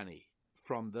the money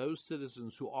from those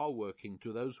citizens who are working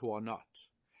to those who are not,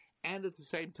 and at the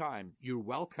same time you're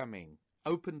welcoming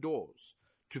open doors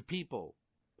to people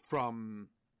from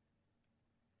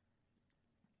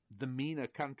the MENA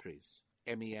countries,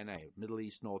 MENA, Middle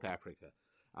East, North Africa.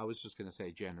 I was just going to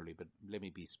say generally, but let me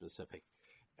be specific.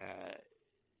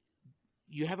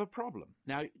 You have a problem.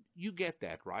 Now, you get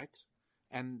that, right?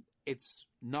 And it's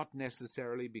not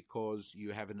necessarily because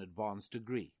you have an advanced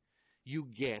degree. You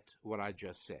get what I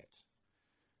just said.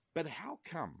 But how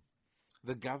come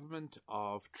the government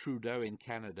of Trudeau in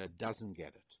Canada doesn't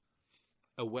get it?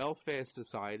 A welfare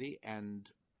society and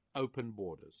open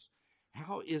borders.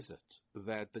 How is it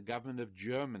that the government of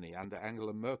Germany under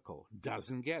Angela Merkel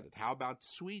doesn't get it? How about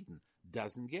Sweden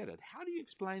doesn't get it? How do you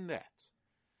explain that?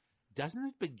 Doesn't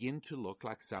it begin to look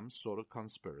like some sort of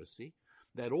conspiracy?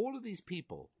 That all of these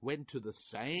people went to the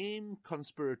same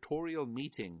conspiratorial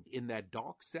meeting in that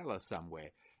dark cellar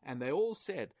somewhere, and they all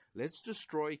said, let's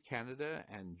destroy Canada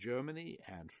and Germany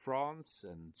and France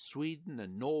and Sweden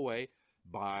and Norway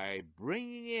by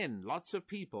bringing in lots of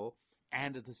people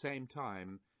and at the same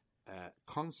time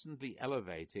constantly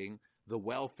elevating the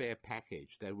welfare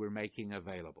package that we're making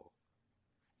available.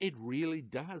 It really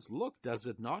does look, does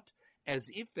it not, as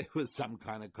if there was some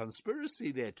kind of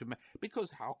conspiracy there because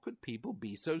how could people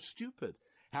be so stupid?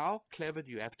 How clever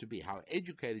do you have to be? How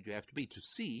educated do you have to be to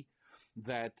see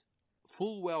that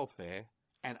full welfare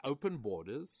and open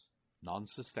borders,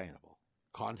 non-sustainable,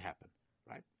 can't happen,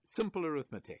 right? Simple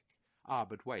arithmetic.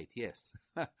 But wait, yes,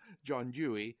 John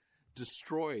Dewey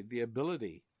destroyed the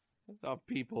ability of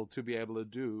people to be able to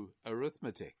do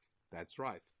arithmetic. That's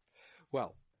right.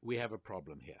 Well, we have a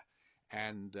problem here.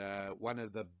 And one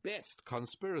of the best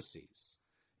conspiracies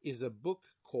is a book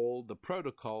called The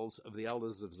Protocols of the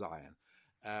Elders of Zion,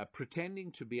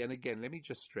 pretending to be, and again, let me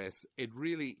just stress, it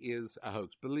really is a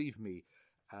hoax. Believe me,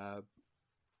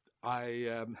 I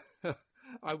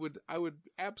would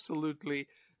absolutely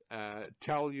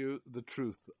tell you the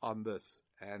truth on this.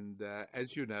 And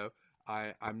as you know,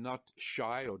 I'm not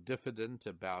shy or diffident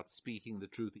about speaking the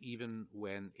truth, even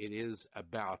when it is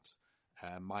about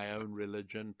my own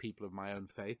religion, people of my own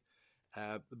faith.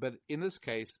 But in this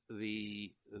case,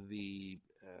 the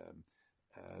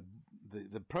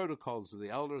Protocols of the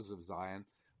Elders of Zion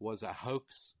was a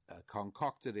hoax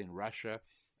concocted in Russia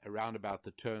around about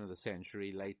the turn of the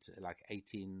century, late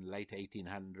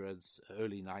 1800s,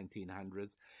 early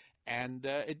 1900s. And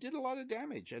it did a lot of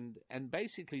damage. And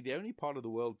basically the only part of the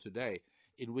world today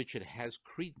in which it has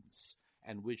credence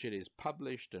and which it is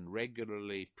published and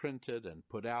regularly printed and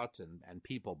put out and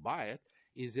people buy it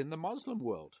is in the Muslim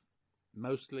world,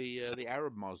 mostly the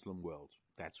Arab Muslim world.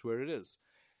 That's where it is.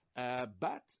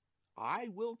 But I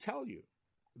will tell you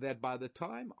that by the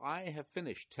time I have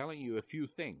finished telling you a few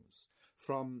things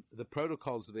from the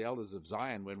Protocols of the Elders of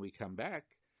Zion when we come back,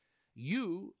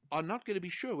 you are not going to be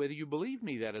sure whether you believe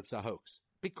me that it's a hoax,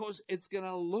 because it's going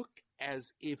to look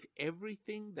as if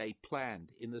everything they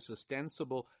planned in this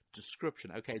ostensible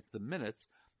description, okay, it's the minutes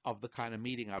of the kind of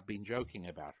meeting I've been joking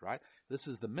about, right? This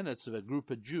is the minutes of a group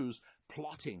of Jews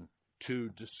plotting to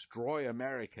destroy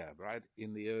America, right,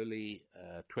 in the early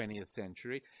 20th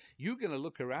century. You're going to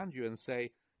look around you and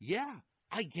say, yeah,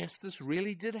 I guess this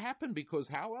really did happen, because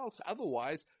how else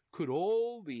otherwise could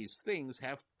all these things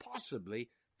have possibly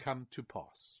come to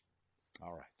pass?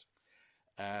 All right.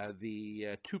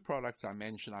 The two products I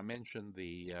mentioned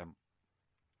the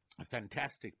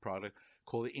fantastic product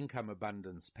called the Income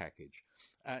Abundance Package.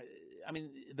 I mean,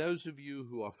 those of you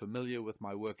who are familiar with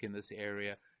my work in this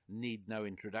area need no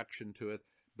introduction to it.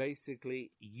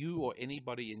 Basically, you or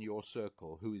anybody in your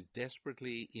circle who is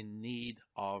desperately in need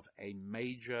of a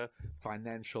major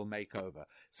financial makeover,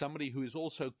 somebody who is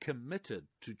also committed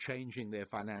to changing their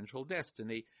financial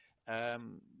destiny,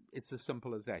 it's as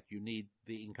simple as that. You need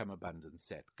the Income Abundance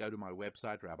Set. Go to my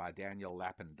website,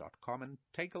 RabbiDanielLappin.com, and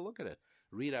take a look at it.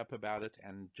 Read up about it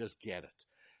and just get it.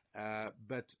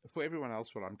 But for everyone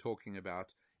else, what I'm talking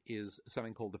about is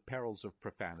something called the Perils of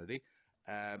Profanity.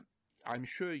 I'm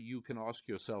sure you can ask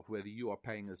yourself whether you are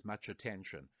paying as much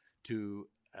attention to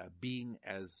being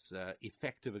as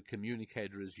effective a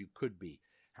communicator as you could be.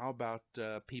 How about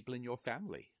people in your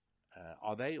family?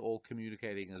 Are they all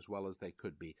communicating as well as they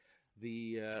could be?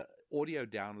 The audio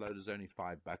download is only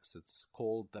 $5. It's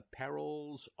called The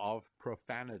Perils of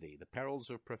Profanity. The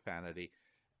Perils of Profanity.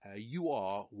 You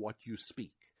are what you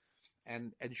speak.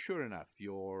 And sure enough,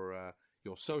 your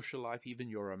social life, even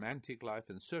your romantic life,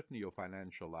 and certainly your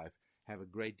financial life have a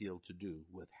great deal to do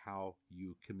with how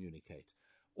you communicate.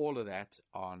 All of that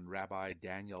on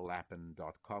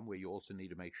RabbiDanielLappin.com, where you also need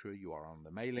to make sure you are on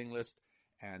the mailing list.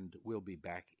 And we'll be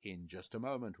back in just a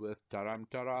moment with Taram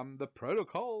Taram, the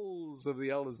Protocols of the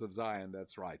Elders of Zion.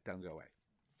 That's right. Don't go away.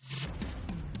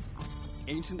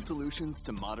 Ancient solutions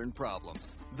to modern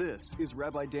problems. This is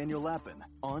Rabbi Daniel Lappin,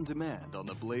 on demand on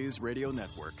the Blaze Radio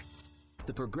Network.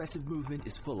 The progressive movement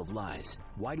is full of lies.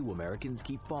 Why do Americans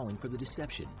keep falling for the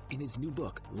deception? In his new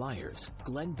book, Liars,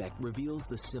 Glenn Beck reveals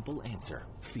the simple answer: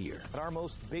 fear. At our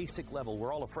most basic level,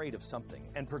 we're all afraid of something,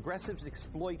 and progressives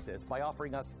exploit this by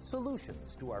offering us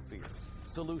solutions to our fears.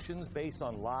 Solutions based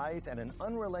on lies and an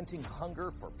unrelenting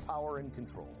hunger for power and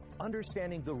control.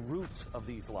 Understanding the roots of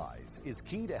these lies is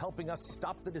key to helping us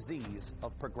stop the disease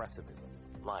of progressivism.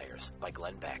 Liars by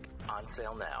Glenn Beck. On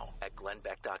sale now at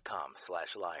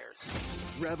glennbeck.com/liars.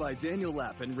 Rabbi Daniel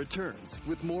Lappin returns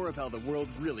with more of how the world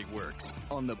really works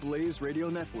on the Blaze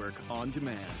Radio Network on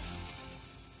demand.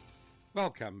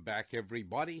 Welcome back,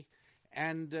 everybody.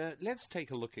 And let's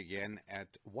take a look again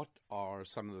at what are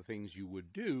some of the things you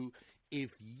would do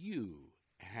if you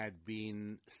had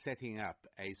been setting up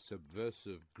a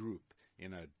subversive group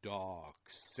in a dark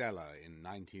cellar in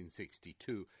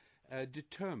 1962,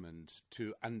 determined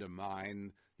to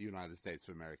undermine the United States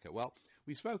of America. Well,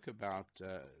 we spoke about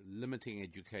limiting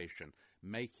education,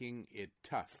 making it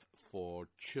tough for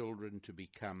children to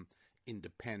become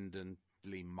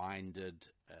independently minded,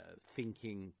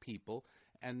 thinking people,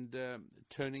 and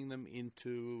turning them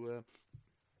into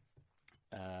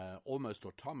almost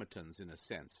automatons in a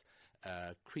sense,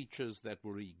 creatures that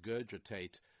will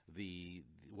regurgitate the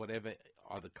whatever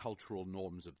are the cultural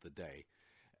norms of the day.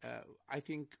 I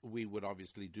think we would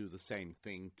obviously do the same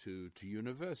thing to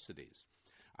universities.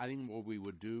 I think what we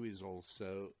would do is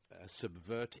also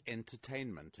subvert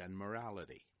entertainment and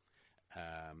morality.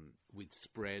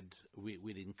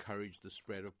 We'd encourage the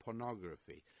spread of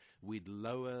pornography. We'd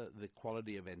lower the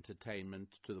quality of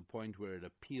entertainment to the point where it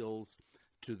appeals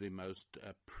to the most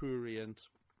prurient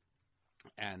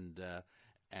and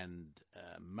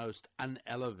most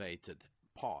unelevated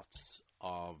parts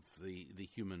of the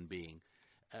human being.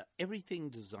 Everything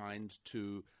designed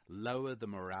to lower the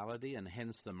morality and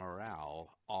hence the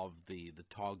morale of the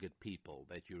target people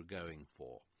that you're going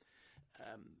for.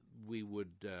 We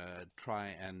would try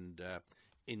and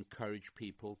encourage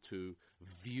people to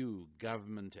view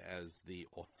government as the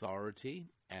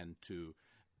authority and to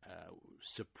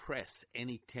suppress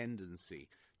any tendency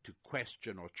to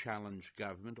question or challenge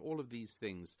government. All of these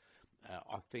things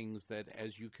are things that,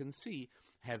 as you can see,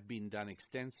 have been done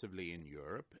extensively in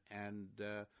Europe and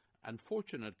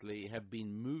unfortunately have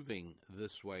been moving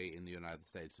this way in the United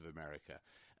States of America.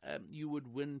 You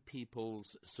would win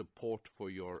people's support for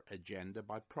your agenda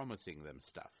by promising them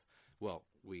stuff. Well,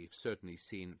 we've certainly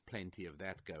seen plenty of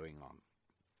that going on.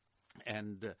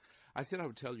 And I said I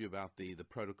would tell you about the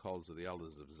Protocols of the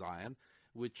Elders of Zion,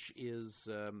 which is,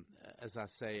 as I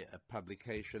say, a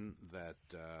publication that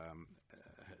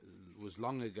was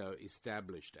long ago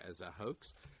established as a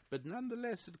hoax, but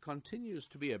nonetheless it continues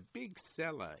to be a big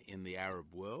seller in the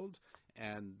Arab world,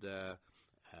 and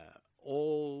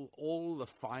all the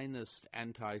finest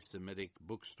anti-Semitic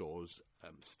bookstores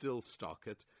still stock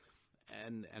it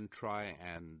and try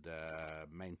and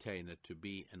maintain it to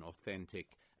be an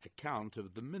authentic account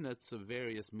of the minutes of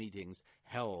various meetings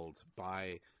held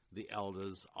by the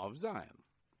Elders of Zion.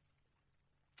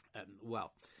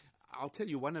 Well, I'll tell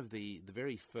you one of the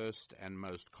very first and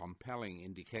most compelling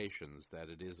indications that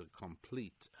it is a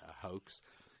complete hoax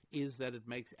is that it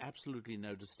makes absolutely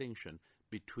no distinction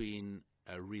between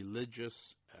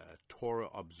religious,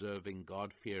 Torah-observing,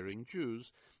 God-fearing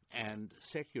Jews and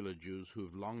secular Jews who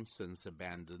have long since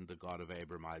abandoned the God of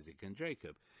Abraham, Isaac, and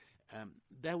Jacob.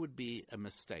 That would be a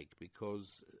mistake,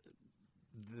 because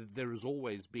there has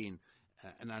always been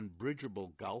an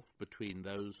unbridgeable gulf between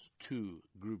those two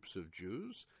groups of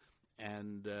Jews,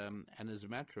 and as a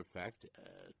matter of fact,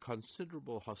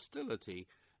 considerable hostility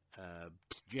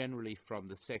generally from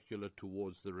the secular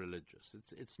towards the religious.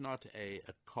 It's not a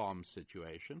calm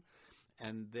situation,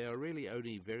 and there are really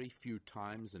only very few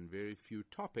times and very few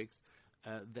topics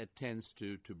that tends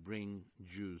to bring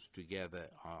Jews together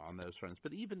on those fronts.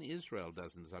 But even Israel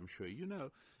doesn't, as I'm sure you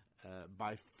know.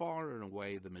 By far and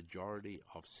away, the majority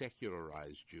of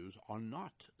secularized Jews are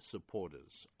not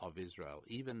supporters of Israel,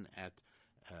 even at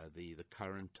the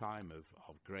current time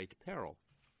of great peril.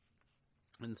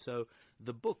 And so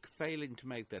the book, failing to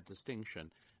make that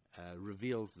distinction,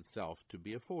 reveals itself to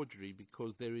be a forgery,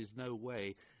 because there is no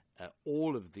way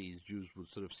all of these Jews would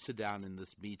sort of sit down in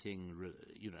this meeting,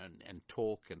 and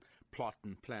talk and plot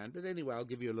and plan. But anyway, I'll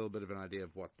give you a little bit of an idea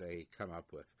of what they come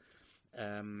up with.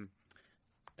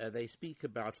 They speak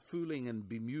about fooling and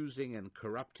bemusing and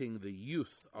corrupting the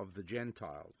youth of the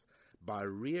Gentiles by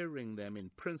rearing them in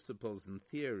principles and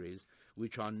theories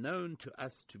which are known to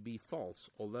us to be false,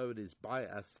 although it is by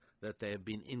us that they have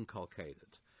been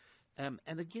inculcated. And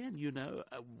again,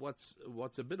 what's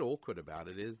a bit awkward about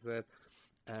it is that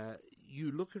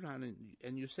you look around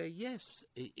and you say, yes,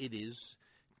 it is,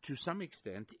 to some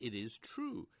extent, it is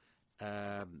true.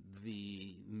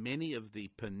 Many of the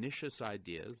pernicious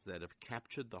ideas that have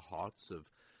captured the hearts of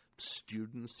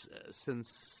students since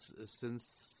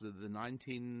the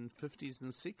 1950s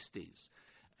and 60s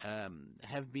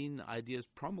have been ideas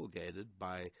promulgated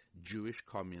by Jewish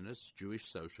communists,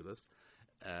 Jewish socialists.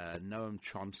 Noam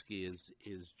Chomsky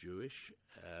is Jewish.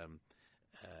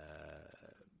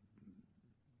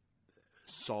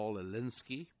 Saul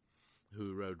Alinsky,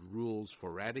 who wrote Rules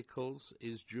for Radicals,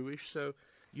 is Jewish. So,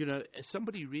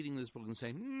 somebody reading this book and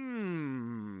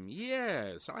saying,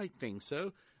 yes, I think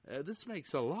so. This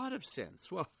makes a lot of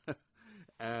sense. Well,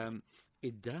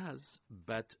 it does,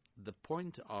 but the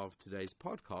point of today's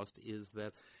podcast is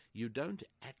that you don't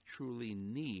actually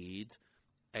need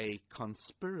a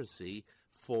conspiracy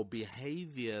for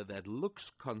behavior that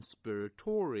looks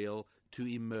conspiratorial to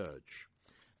emerge.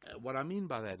 What I mean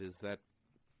by that is that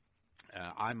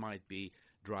I might be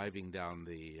driving down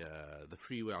the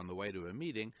freeway on the way to a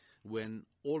meeting when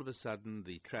all of a sudden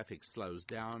the traffic slows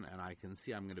down and I can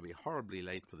see I'm going to be horribly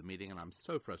late for the meeting, and I'm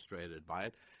so frustrated by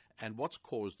it. And what's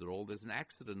caused it all? There's an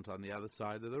accident on the other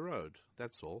side of the road.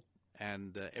 That's all.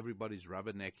 And everybody's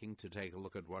rubbernecking to take a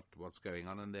look at what's going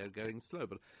on, and they're going slow.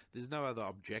 But there's no other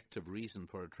objective reason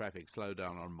for a traffic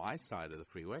slowdown on my side of the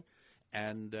freeway.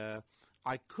 And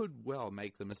I could well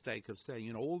make the mistake of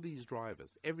saying, all these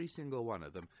drivers, every single one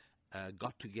of them,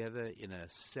 got together in a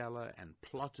cellar and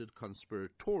plotted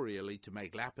conspiratorially to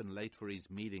make Lappin late for his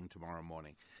meeting tomorrow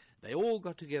morning. They all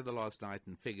got together last night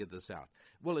and figured this out.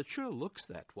 Well, it sure looks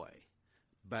that way,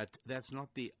 but that's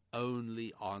not the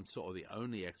only answer or the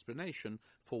only explanation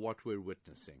for what we're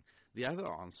witnessing. The other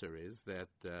answer is that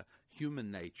human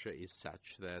nature is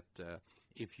such that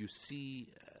if you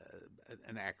see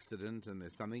an accident and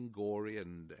there's something gory,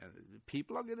 and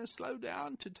people are going to slow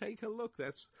down to take a look.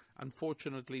 That's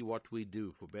unfortunately what we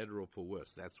do, for better or for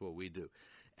worse. That's what we do.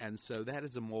 And so that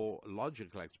is a more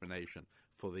logical explanation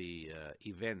for the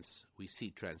events we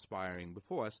see transpiring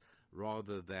before us,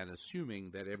 rather than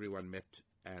assuming that everyone met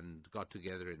and got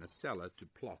together in a cellar to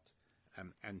plot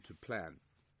and to plan.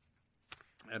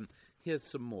 Here's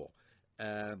some more.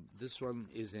 This one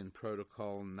is in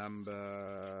protocol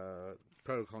number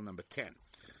 10.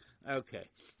 Okay.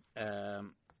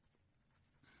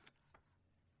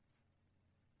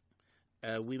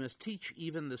 We must teach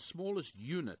even the smallest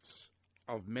units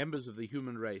of members of the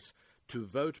human race to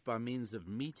vote by means of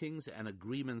meetings and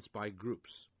agreements by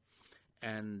groups.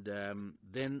 And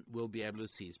then we'll be able to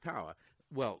seize power.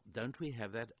 Well, don't we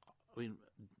have that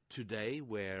today,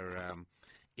 where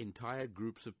entire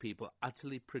groups of people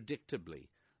utterly predictably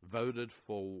voted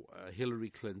for Hillary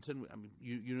Clinton? I mean,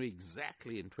 you know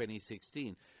exactly in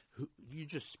 2016, you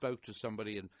just spoke to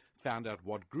somebody and found out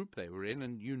what group they were in,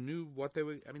 and you knew what they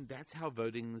were. I mean, that's how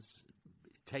voting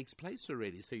takes place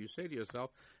already. So you say to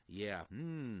yourself, yeah,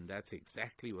 that's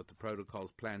exactly what the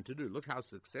protocols plan to do. Look how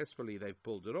successfully they've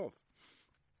pulled it off.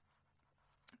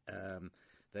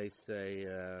 They say...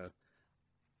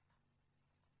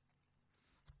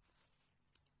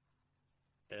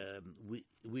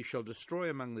 we shall destroy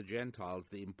among the Gentiles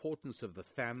the importance of the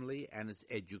family and its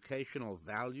educational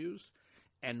values,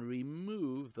 and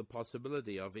remove the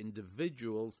possibility of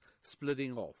individuals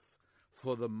splitting off.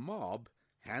 For the mob,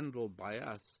 handled by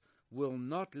us, will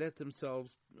not let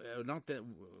themselves, will not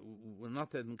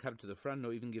let them come to the front,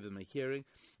 nor even give them a hearing.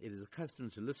 It is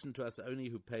accustomed to listen to us only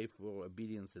who pay for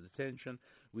obedience and attention.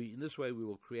 In this way, we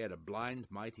will create a blind,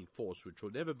 mighty force which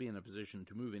will never be in a position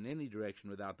to move in any direction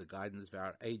without the guidance of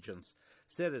our agents,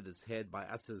 set at its head by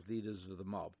us as leaders of the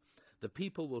mob. The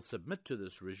people will submit to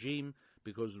this regime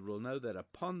because it will know that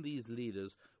upon these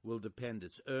leaders will depend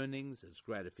its earnings, its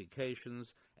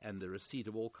gratifications, and the receipt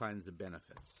of all kinds of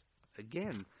benefits.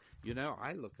 Again,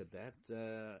 I look at that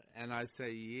and I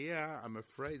say, yeah, I'm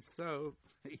afraid so.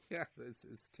 Yeah,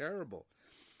 it's terrible.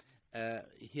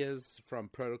 Here's from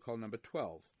protocol number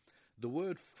 12. The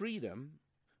word freedom,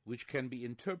 which can be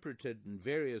interpreted in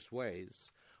various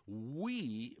ways,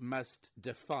 we must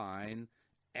define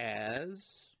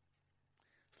as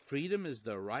freedom is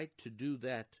the right to do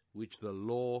that which the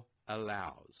law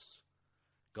allows.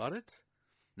 Got it?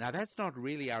 Now, that's not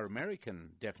really our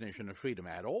American definition of freedom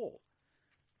at all,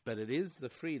 but it is the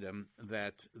freedom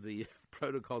that the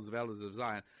Protocols of Elders of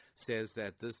Zion says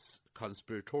that this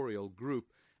conspiratorial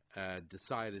group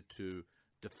decided to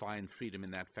define freedom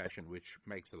in that fashion, which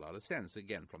makes a lot of sense,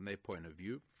 again, from their point of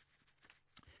view.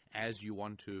 As you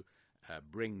want to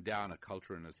bring down a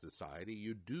culture in a society,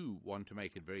 you do want to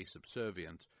make it very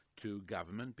subservient to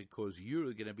government because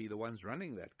you're going to be the ones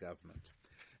running that government.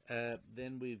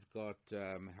 Then we've got,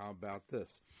 how about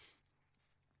this?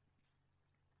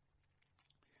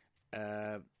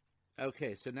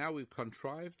 Okay, so now we've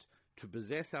contrived to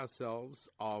possess ourselves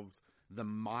of the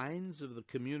minds of the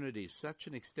community to such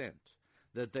an extent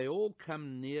that they all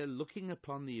come near looking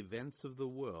upon the events of the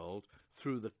world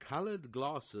through the colored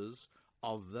glasses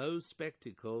of those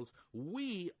spectacles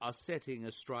we are setting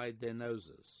astride their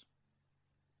noses.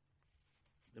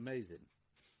 Amazing.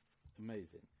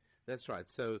 Amazing. That's right.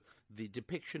 So the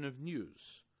depiction of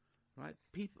news, right?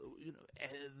 People,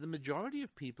 the majority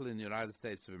of people in the United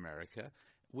States of America,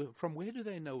 from where do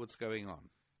they know what's going on?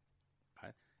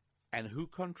 Right? And who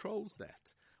controls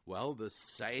that? Well, the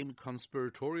same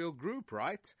conspiratorial group,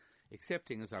 right?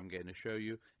 Excepting, as I'm going to show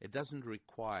you, it doesn't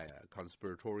require a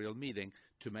conspiratorial meeting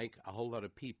to make a whole lot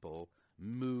of people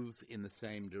move in the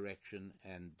same direction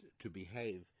and to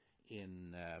behave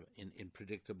in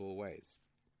predictable ways.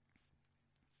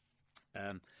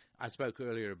 I spoke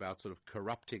earlier about sort of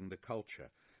corrupting the culture.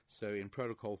 So in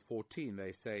Protocol 14,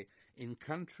 they say, in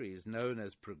countries known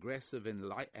as progressive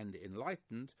and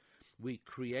enlightened, we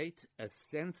create a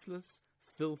senseless,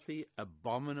 filthy,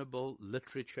 abominable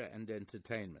literature and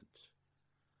entertainment.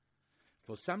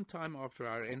 For some time after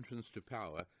our entrance to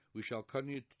power, we shall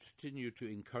continue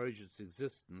to encourage its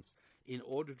existence in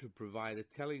order to provide a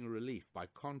telling relief by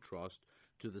contrast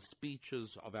to the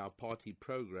speeches of our party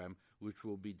program, which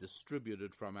will be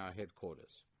distributed from our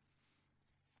headquarters.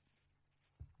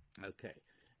 Okay,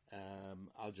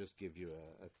 I'll just give you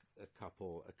a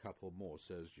couple more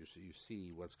so as you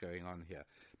see what's going on here.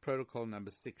 Protocol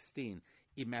number 16,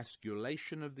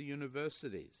 emasculation of the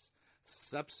universities,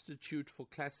 substitute for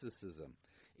classicism.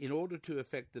 In order to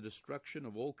effect the destruction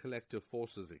of all collective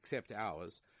forces except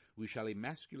ours, we shall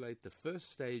emasculate the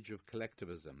first stage of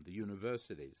collectivism, the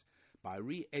universities, by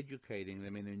re-educating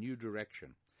them in a new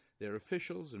direction. Their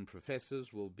officials and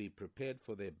professors will be prepared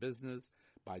for their business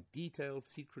by detailed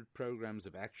secret programs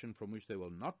of action from which they will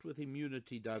not with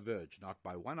immunity diverge, not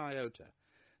by one iota.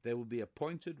 They will be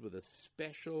appointed with a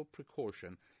special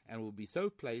precaution and will be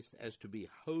so placed as to be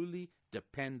wholly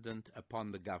dependent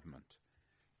upon the government.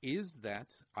 Is that,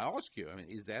 I ask you,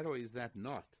 is that or is that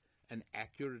not an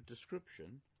accurate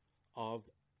description of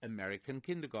American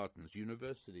kindergartens,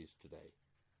 universities today?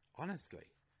 Honestly.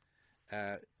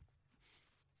 And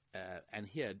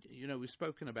here, we've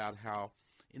spoken about how,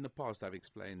 in the past I've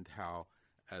explained how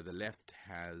the left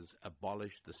has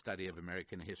abolished the study of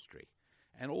American history.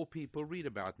 And all people read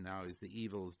about now is the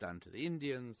evils done to the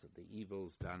Indians, the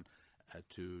evils done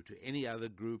to any other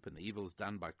group, and the evils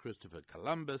done by Christopher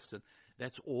Columbus, and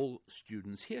that's all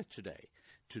students hear today.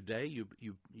 Today, you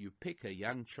pick a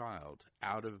young child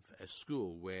out of a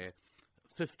school where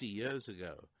 50 years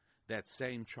ago, that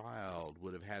same child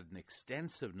would have had an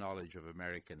extensive knowledge of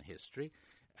American history.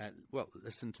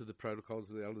 Listen to the Protocols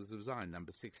of the Elders of Zion,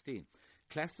 number 16.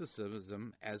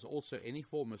 Classicism, as also any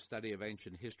form of study of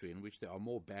ancient history in which there are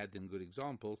more bad than good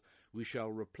examples, we shall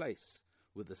replace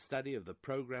with the study of the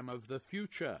program of the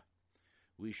future.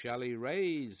 We shall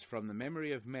erase from the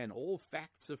memory of men all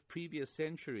facts of previous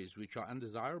centuries which are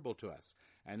undesirable to us,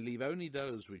 and leave only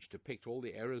those which depict all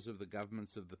the errors of the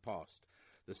governments of the past.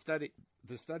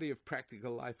 The study of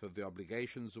practical life, of the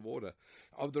obligations of order,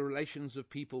 of the relations of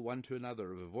people one to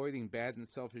another, of avoiding bad and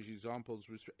selfish examples,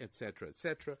 etc.,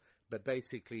 etc., but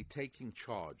basically taking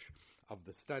charge of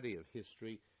the study of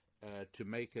history to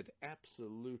make it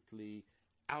absolutely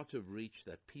out of reach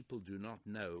that people do not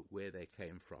know where they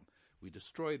came from. We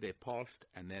destroy their past,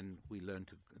 and then we learn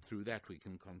through that we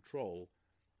can control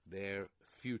their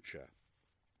future.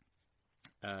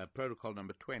 Protocol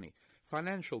number 20,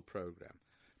 financial program,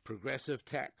 progressive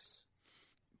tax,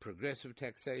 progressive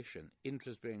taxation,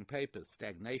 interest-bearing papers,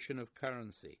 stagnation of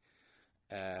currency.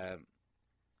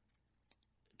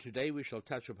 Today we shall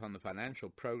touch upon the financial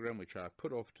program, which I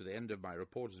put off to the end of my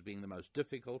report as being the most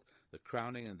difficult, the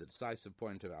crowning and the decisive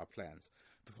point of our plans.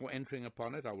 Before entering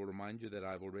upon it, I will remind you that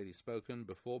I have already spoken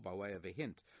before by way of a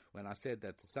hint when I said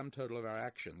that the sum total of our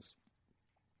actions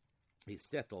is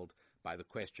settled by the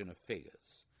question of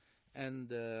figures.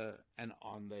 And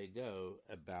on they go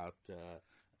about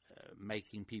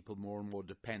making people more and more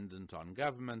dependent on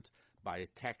government by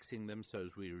taxing them so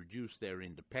as we reduce their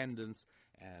independence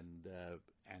and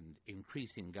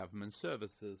increasing government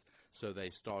services so they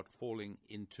start falling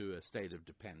into a state of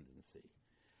dependency.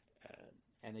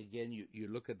 And again, you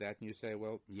look at that and you say,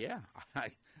 well, yeah,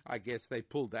 I guess they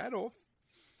pulled that off.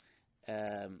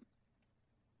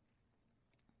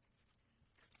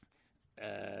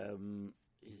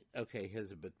 Okay,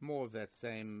 here's a bit more of that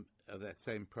same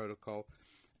protocol.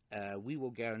 We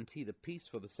will guarantee the peace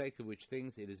for the sake of which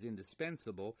things it is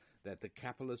indispensable that the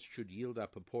capitalists should yield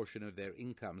up a portion of their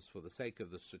incomes for the sake of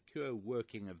the secure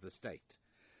working of the state.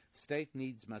 State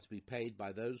needs must be paid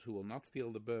by those who will not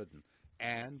feel the burden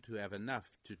and who have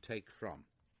enough to take from.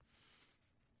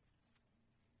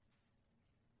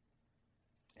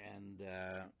 And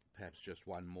perhaps just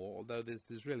one more, although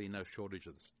there's really no shortage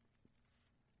of this.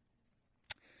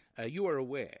 You are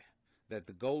aware that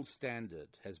the gold standard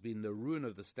has been the ruin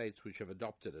of the states which have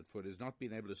adopted it, for it has not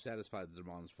been able to satisfy the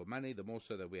demands for money, the more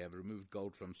so that we have removed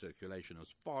gold from circulation as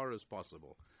far as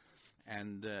possible.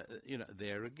 And,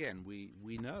 there again,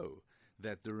 we know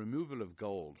that the removal of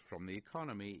gold from the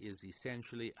economy is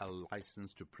essentially a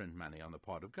license to print money on the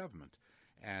part of government.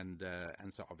 And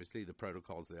so obviously the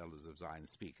protocols of the Elders of Zion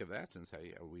speak of that and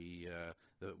say we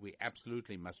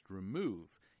absolutely must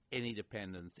remove any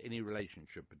dependence, any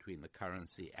relationship between the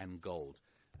currency and gold,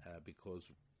 because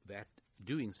that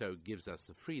doing so gives us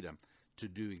the freedom to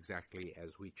do exactly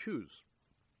as we choose.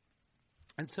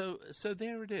 And so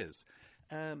there it is.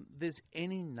 There's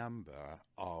any number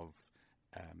of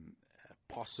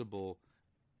possible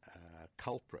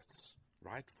culprits,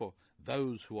 right, for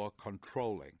those who are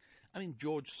controlling. I mean,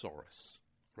 George Soros,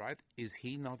 right? Is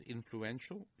he not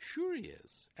influential? Sure he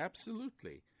is,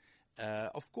 absolutely.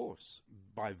 Of course,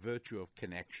 by virtue of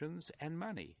connections and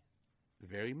money,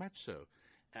 very much so.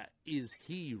 Is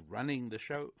he running the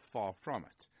show? Far from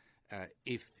it.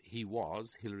 If he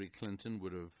was, Hillary Clinton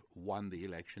would have won the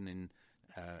election in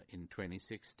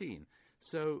 2016.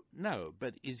 So, no,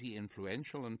 but is he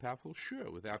influential and powerful?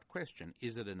 Sure, without question.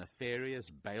 Is it a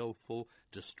nefarious, baleful,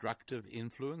 destructive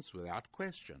influence? Without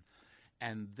question.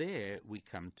 And there we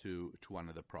come to one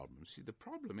of the problems. See, the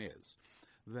problem is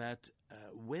that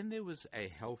when there was a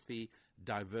healthy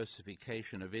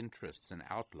diversification of interests and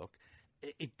outlook,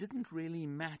 it didn't really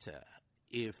matter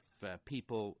if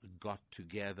people got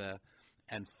together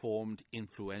and formed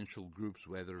influential groups,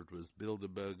 whether it was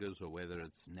Bilderbergers or whether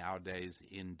it's nowadays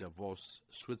in Davos,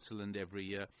 Switzerland every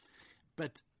year.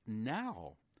 But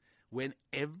now, when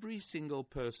every single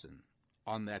person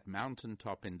on that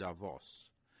mountaintop in Davos,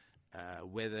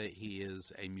 whether he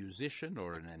is a musician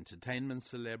or an entertainment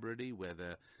celebrity,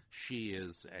 whether she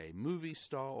is a movie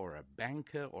star or a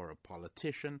banker or a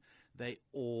politician, they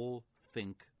all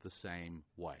think the same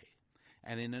way.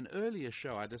 And in an earlier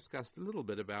show, I discussed a little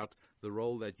bit about the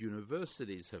role that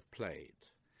universities have played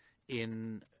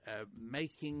in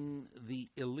making the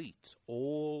elite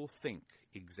all think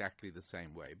exactly the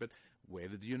same way. But where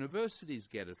did the universities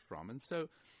get it from? And so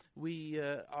we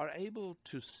are able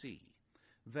to see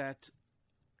that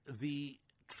the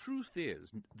truth is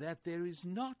that there is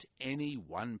not any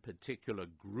one particular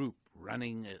group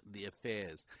running the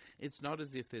affairs. It's not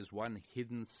as if there's one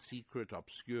hidden, secret,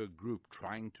 obscure group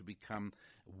trying to become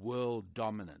world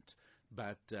dominant.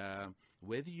 But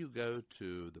whether you go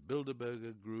to the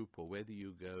Bilderberger group or whether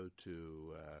you go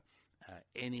to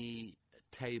any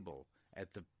table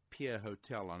at the Pier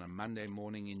Hotel on a Monday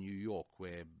morning in New York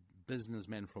where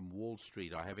businessmen from Wall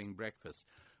Street are having breakfast,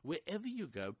 wherever you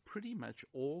go, pretty much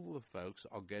all the folks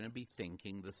are going to be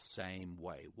thinking the same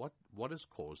way. What has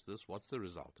caused this? What's the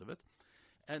result of it?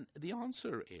 And the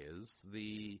answer is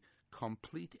the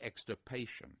complete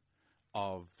extirpation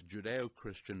of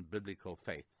Judeo-Christian biblical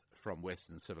faith from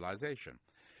Western civilization.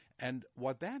 And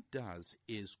what that does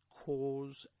is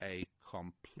cause a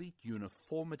complete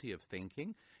uniformity of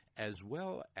thinking as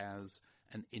well as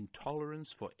an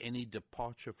intolerance for any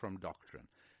departure from doctrine.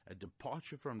 A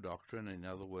departure from doctrine, in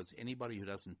other words, anybody who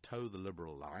doesn't toe the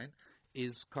liberal line,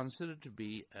 is considered to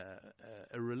be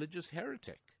a religious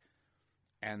heretic.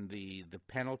 And the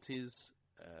penalties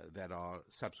that are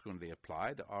subsequently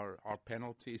applied are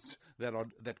penalties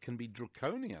that can be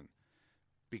draconian,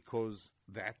 because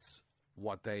that's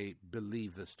what they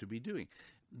believe this to be doing.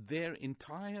 Their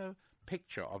entire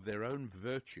picture of their own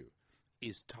virtue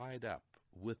is tied up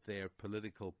with their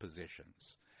political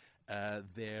positions.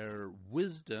 Their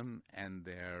wisdom and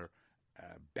their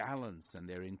balance and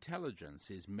their intelligence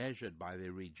is measured by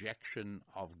their rejection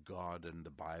of God and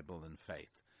the Bible and faith.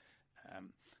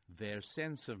 Their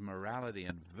sense of morality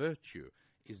and virtue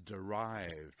is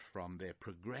derived from their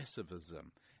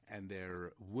progressivism and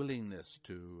their willingness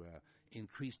to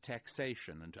increase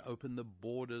taxation and to open the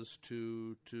borders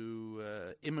to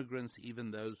immigrants,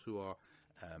 even those who are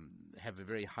have a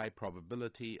very high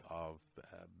probability of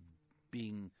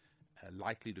being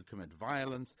likely to commit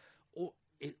violence.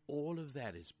 All of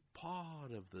that is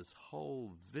part of this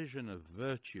whole vision of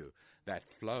virtue that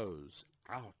flows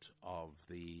out of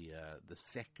the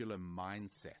secular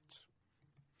mindset.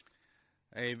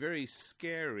 A very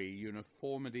scary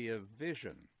uniformity of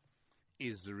vision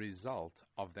is the result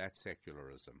of that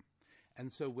secularism.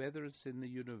 And so whether it's in the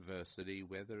university,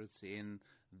 whether it's in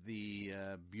the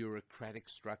bureaucratic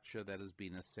structure that has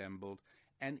been assembled,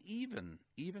 and even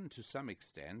to some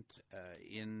extent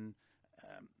in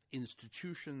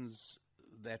institutions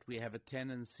that we have a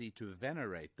tendency to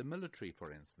venerate, the military,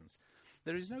 for instance,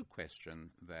 there is no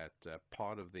question that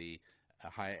part of the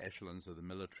higher echelons of the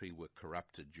military were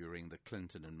corrupted during the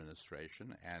Clinton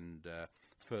administration and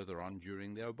further on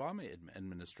during the Obama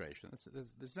administration.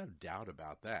 There's no doubt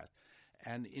about that.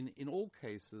 And in all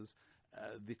cases,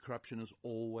 the corruption has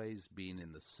always been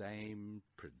in the same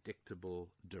predictable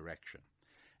direction.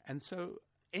 And so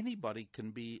anybody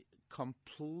can be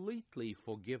completely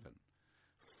forgiven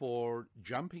for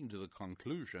jumping to the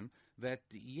conclusion that,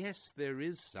 yes, there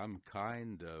is some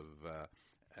kind of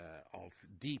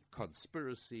deep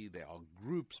conspiracy. There are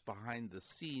groups behind the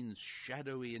scenes,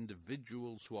 shadowy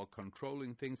individuals who are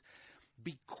controlling things,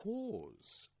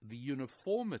 because the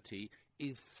uniformity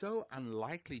is so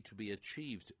unlikely to be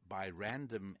achieved by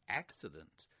random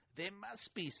accident. There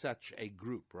must be such a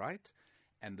group, right?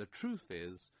 And the truth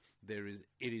is, it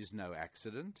is no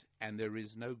accident and there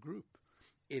is no group.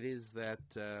 It is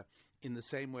that in the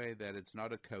same way that it's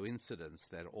not a coincidence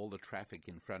that all the traffic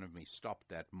in front of me stopped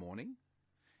that morning,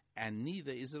 and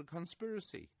neither is it a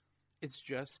conspiracy. It's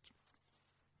just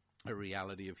a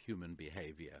reality of human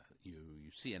behavior. You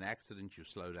see an accident, you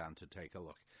slow down to take a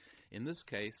look. In this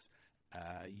case,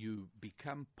 you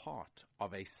become part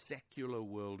of a secular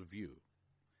worldview,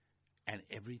 and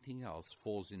everything else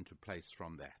falls into place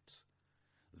from that.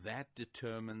 That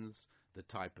determines the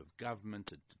type of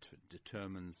government, it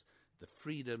determines the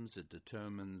freedoms, it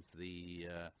determines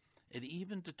it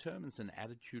even determines an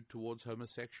attitude towards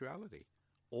homosexuality.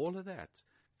 All of that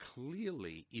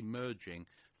clearly emerging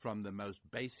from the most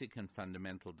basic and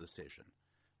fundamental decision,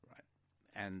 right?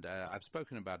 And I've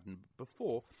spoken about it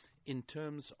before in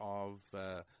terms of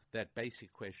that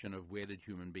basic question of where did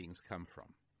human beings come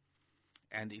from?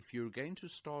 And if you're going to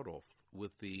start off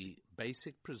with the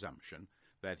basic presumption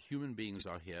that human beings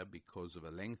are here because of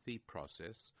a lengthy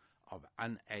process of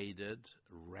unaided,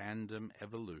 random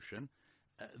evolution,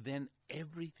 then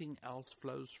everything else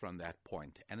flows from that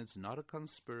point. And it's not a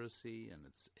conspiracy, and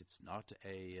it's not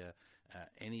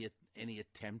any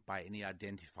attempt by any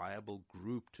identifiable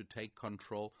group to take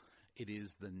control. It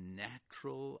is the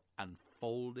natural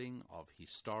unfolding of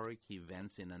historic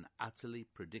events in an utterly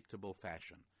predictable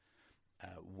fashion.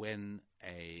 When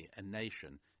a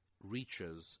nation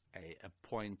reaches a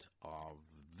point of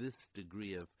this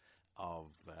degree of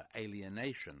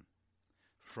alienation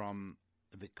from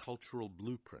the cultural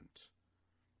blueprint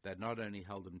that not only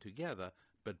held them together,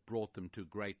 but brought them to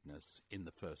greatness in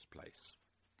the first place.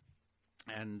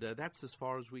 And that's as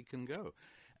far as we can go.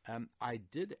 I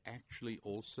did actually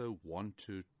also want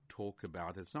to talk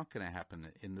about, it's not going to happen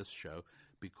in this show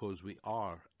because we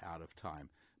are out of time,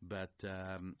 but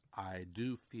I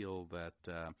do feel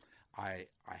that I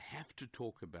have to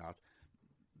talk about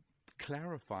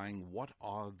clarifying what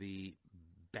are the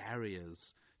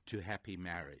barriers to happy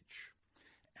marriage.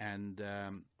 And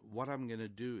what I'm going to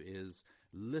do is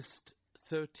list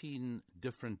 13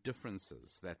 different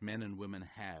differences that men and women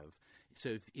have.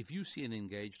 So if you see an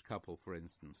engaged couple, for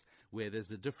instance, where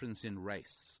there's a difference in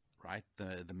race, right?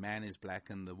 The man is black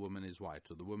and the woman is white,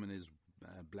 or the woman is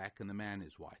black and the man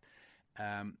is white.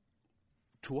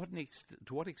 To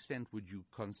what extent would you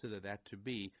consider that to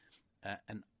be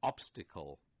an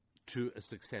obstacle to a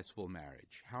successful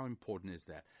marriage? How important is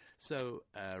that? So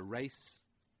race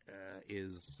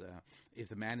is, if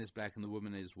the man is black and the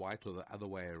woman is white, or the other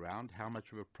way around, how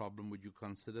much of a problem would you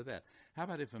consider that? How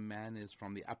about if a man is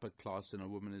from the upper class and a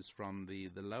woman is from the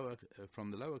lower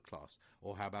class?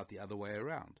 Or how about the other way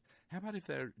around? How about if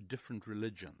they're different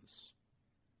religions?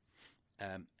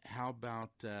 How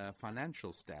about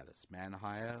financial status? Man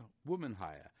higher, woman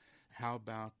higher. How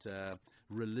about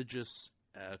religious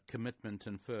commitment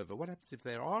and fervor? What happens if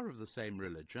they are of the same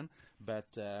religion,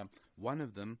 but one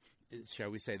of them, shall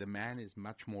we say, the man is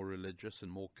much more religious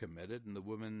and more committed and the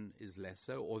woman is less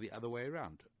so, or the other way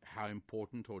around? How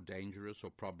important or dangerous or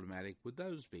problematic would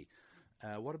those be?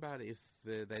 What about if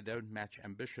they don't match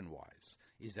ambition-wise?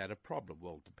 Is that a problem?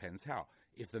 Well, it depends how.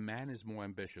 If the man is more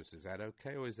ambitious, is that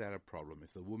okay, or is that a problem?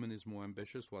 If the woman is more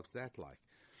ambitious, what's that like?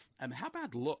 How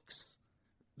about looks?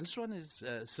 This one is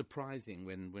surprising.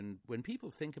 When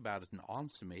people think about it and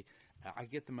answer me, I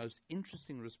get the most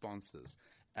interesting responses.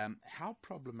 How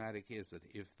problematic is it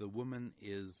if the woman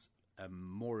is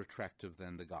more attractive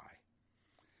than the guy?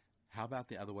 How about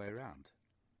the other way around?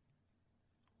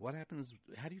 What happens?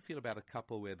 How do you feel about a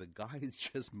couple where the guy is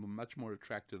just much more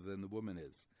attractive than the woman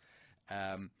is?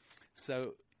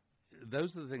 So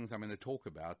those are the things I'm going to talk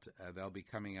about. They'll be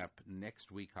coming up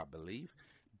next week, I believe.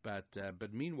 But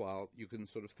meanwhile, you can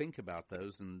sort of think about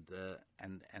those and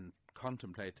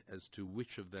contemplate as to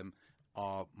which of them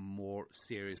are more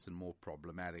serious and more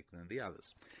problematic than the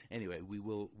others. Anyway, we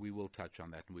will touch on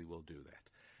that, and we will do that.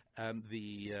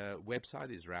 The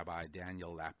website is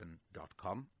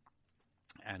RabbiDanielLapin.com,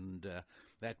 and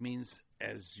that means,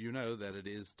 as you know, that it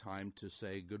is time to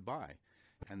say goodbye.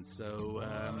 And so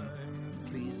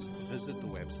please visit the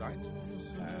website,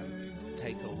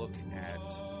 take a look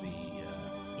at the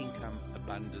income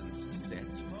abundance set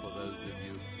for those of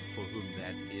you for whom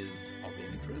that is of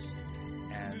interest,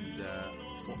 and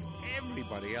for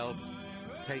everybody else,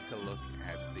 take a look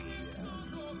at the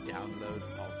download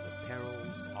of The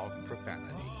Perils of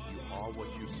Profanity. You are what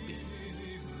you speak.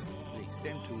 The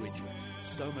extent to which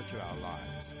so much of our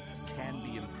lives can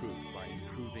be improved by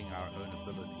improving our own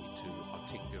ability to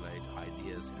articulate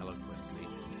ideas eloquently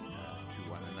to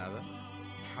one another,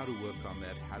 how to work on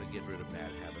that, how to get rid of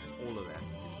bad habits, all of that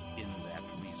is in that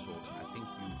resource. I think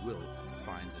you will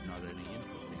find it not only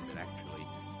interesting, but actually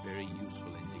very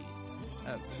useful indeed.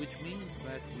 Which means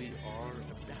that we are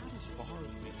about as far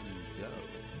as we can go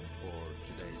for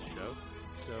today's show.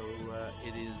 So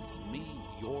it is me,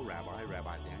 your rabbi,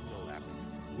 Rabbi Daniel Lapin,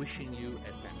 wishing you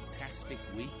a fantastic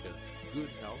week of good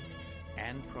health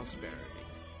and prosperity.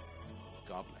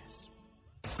 God bless.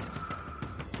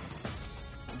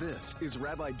 This is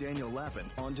Rabbi Daniel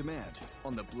Lapin on demand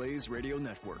on the Blaze Radio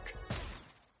Network.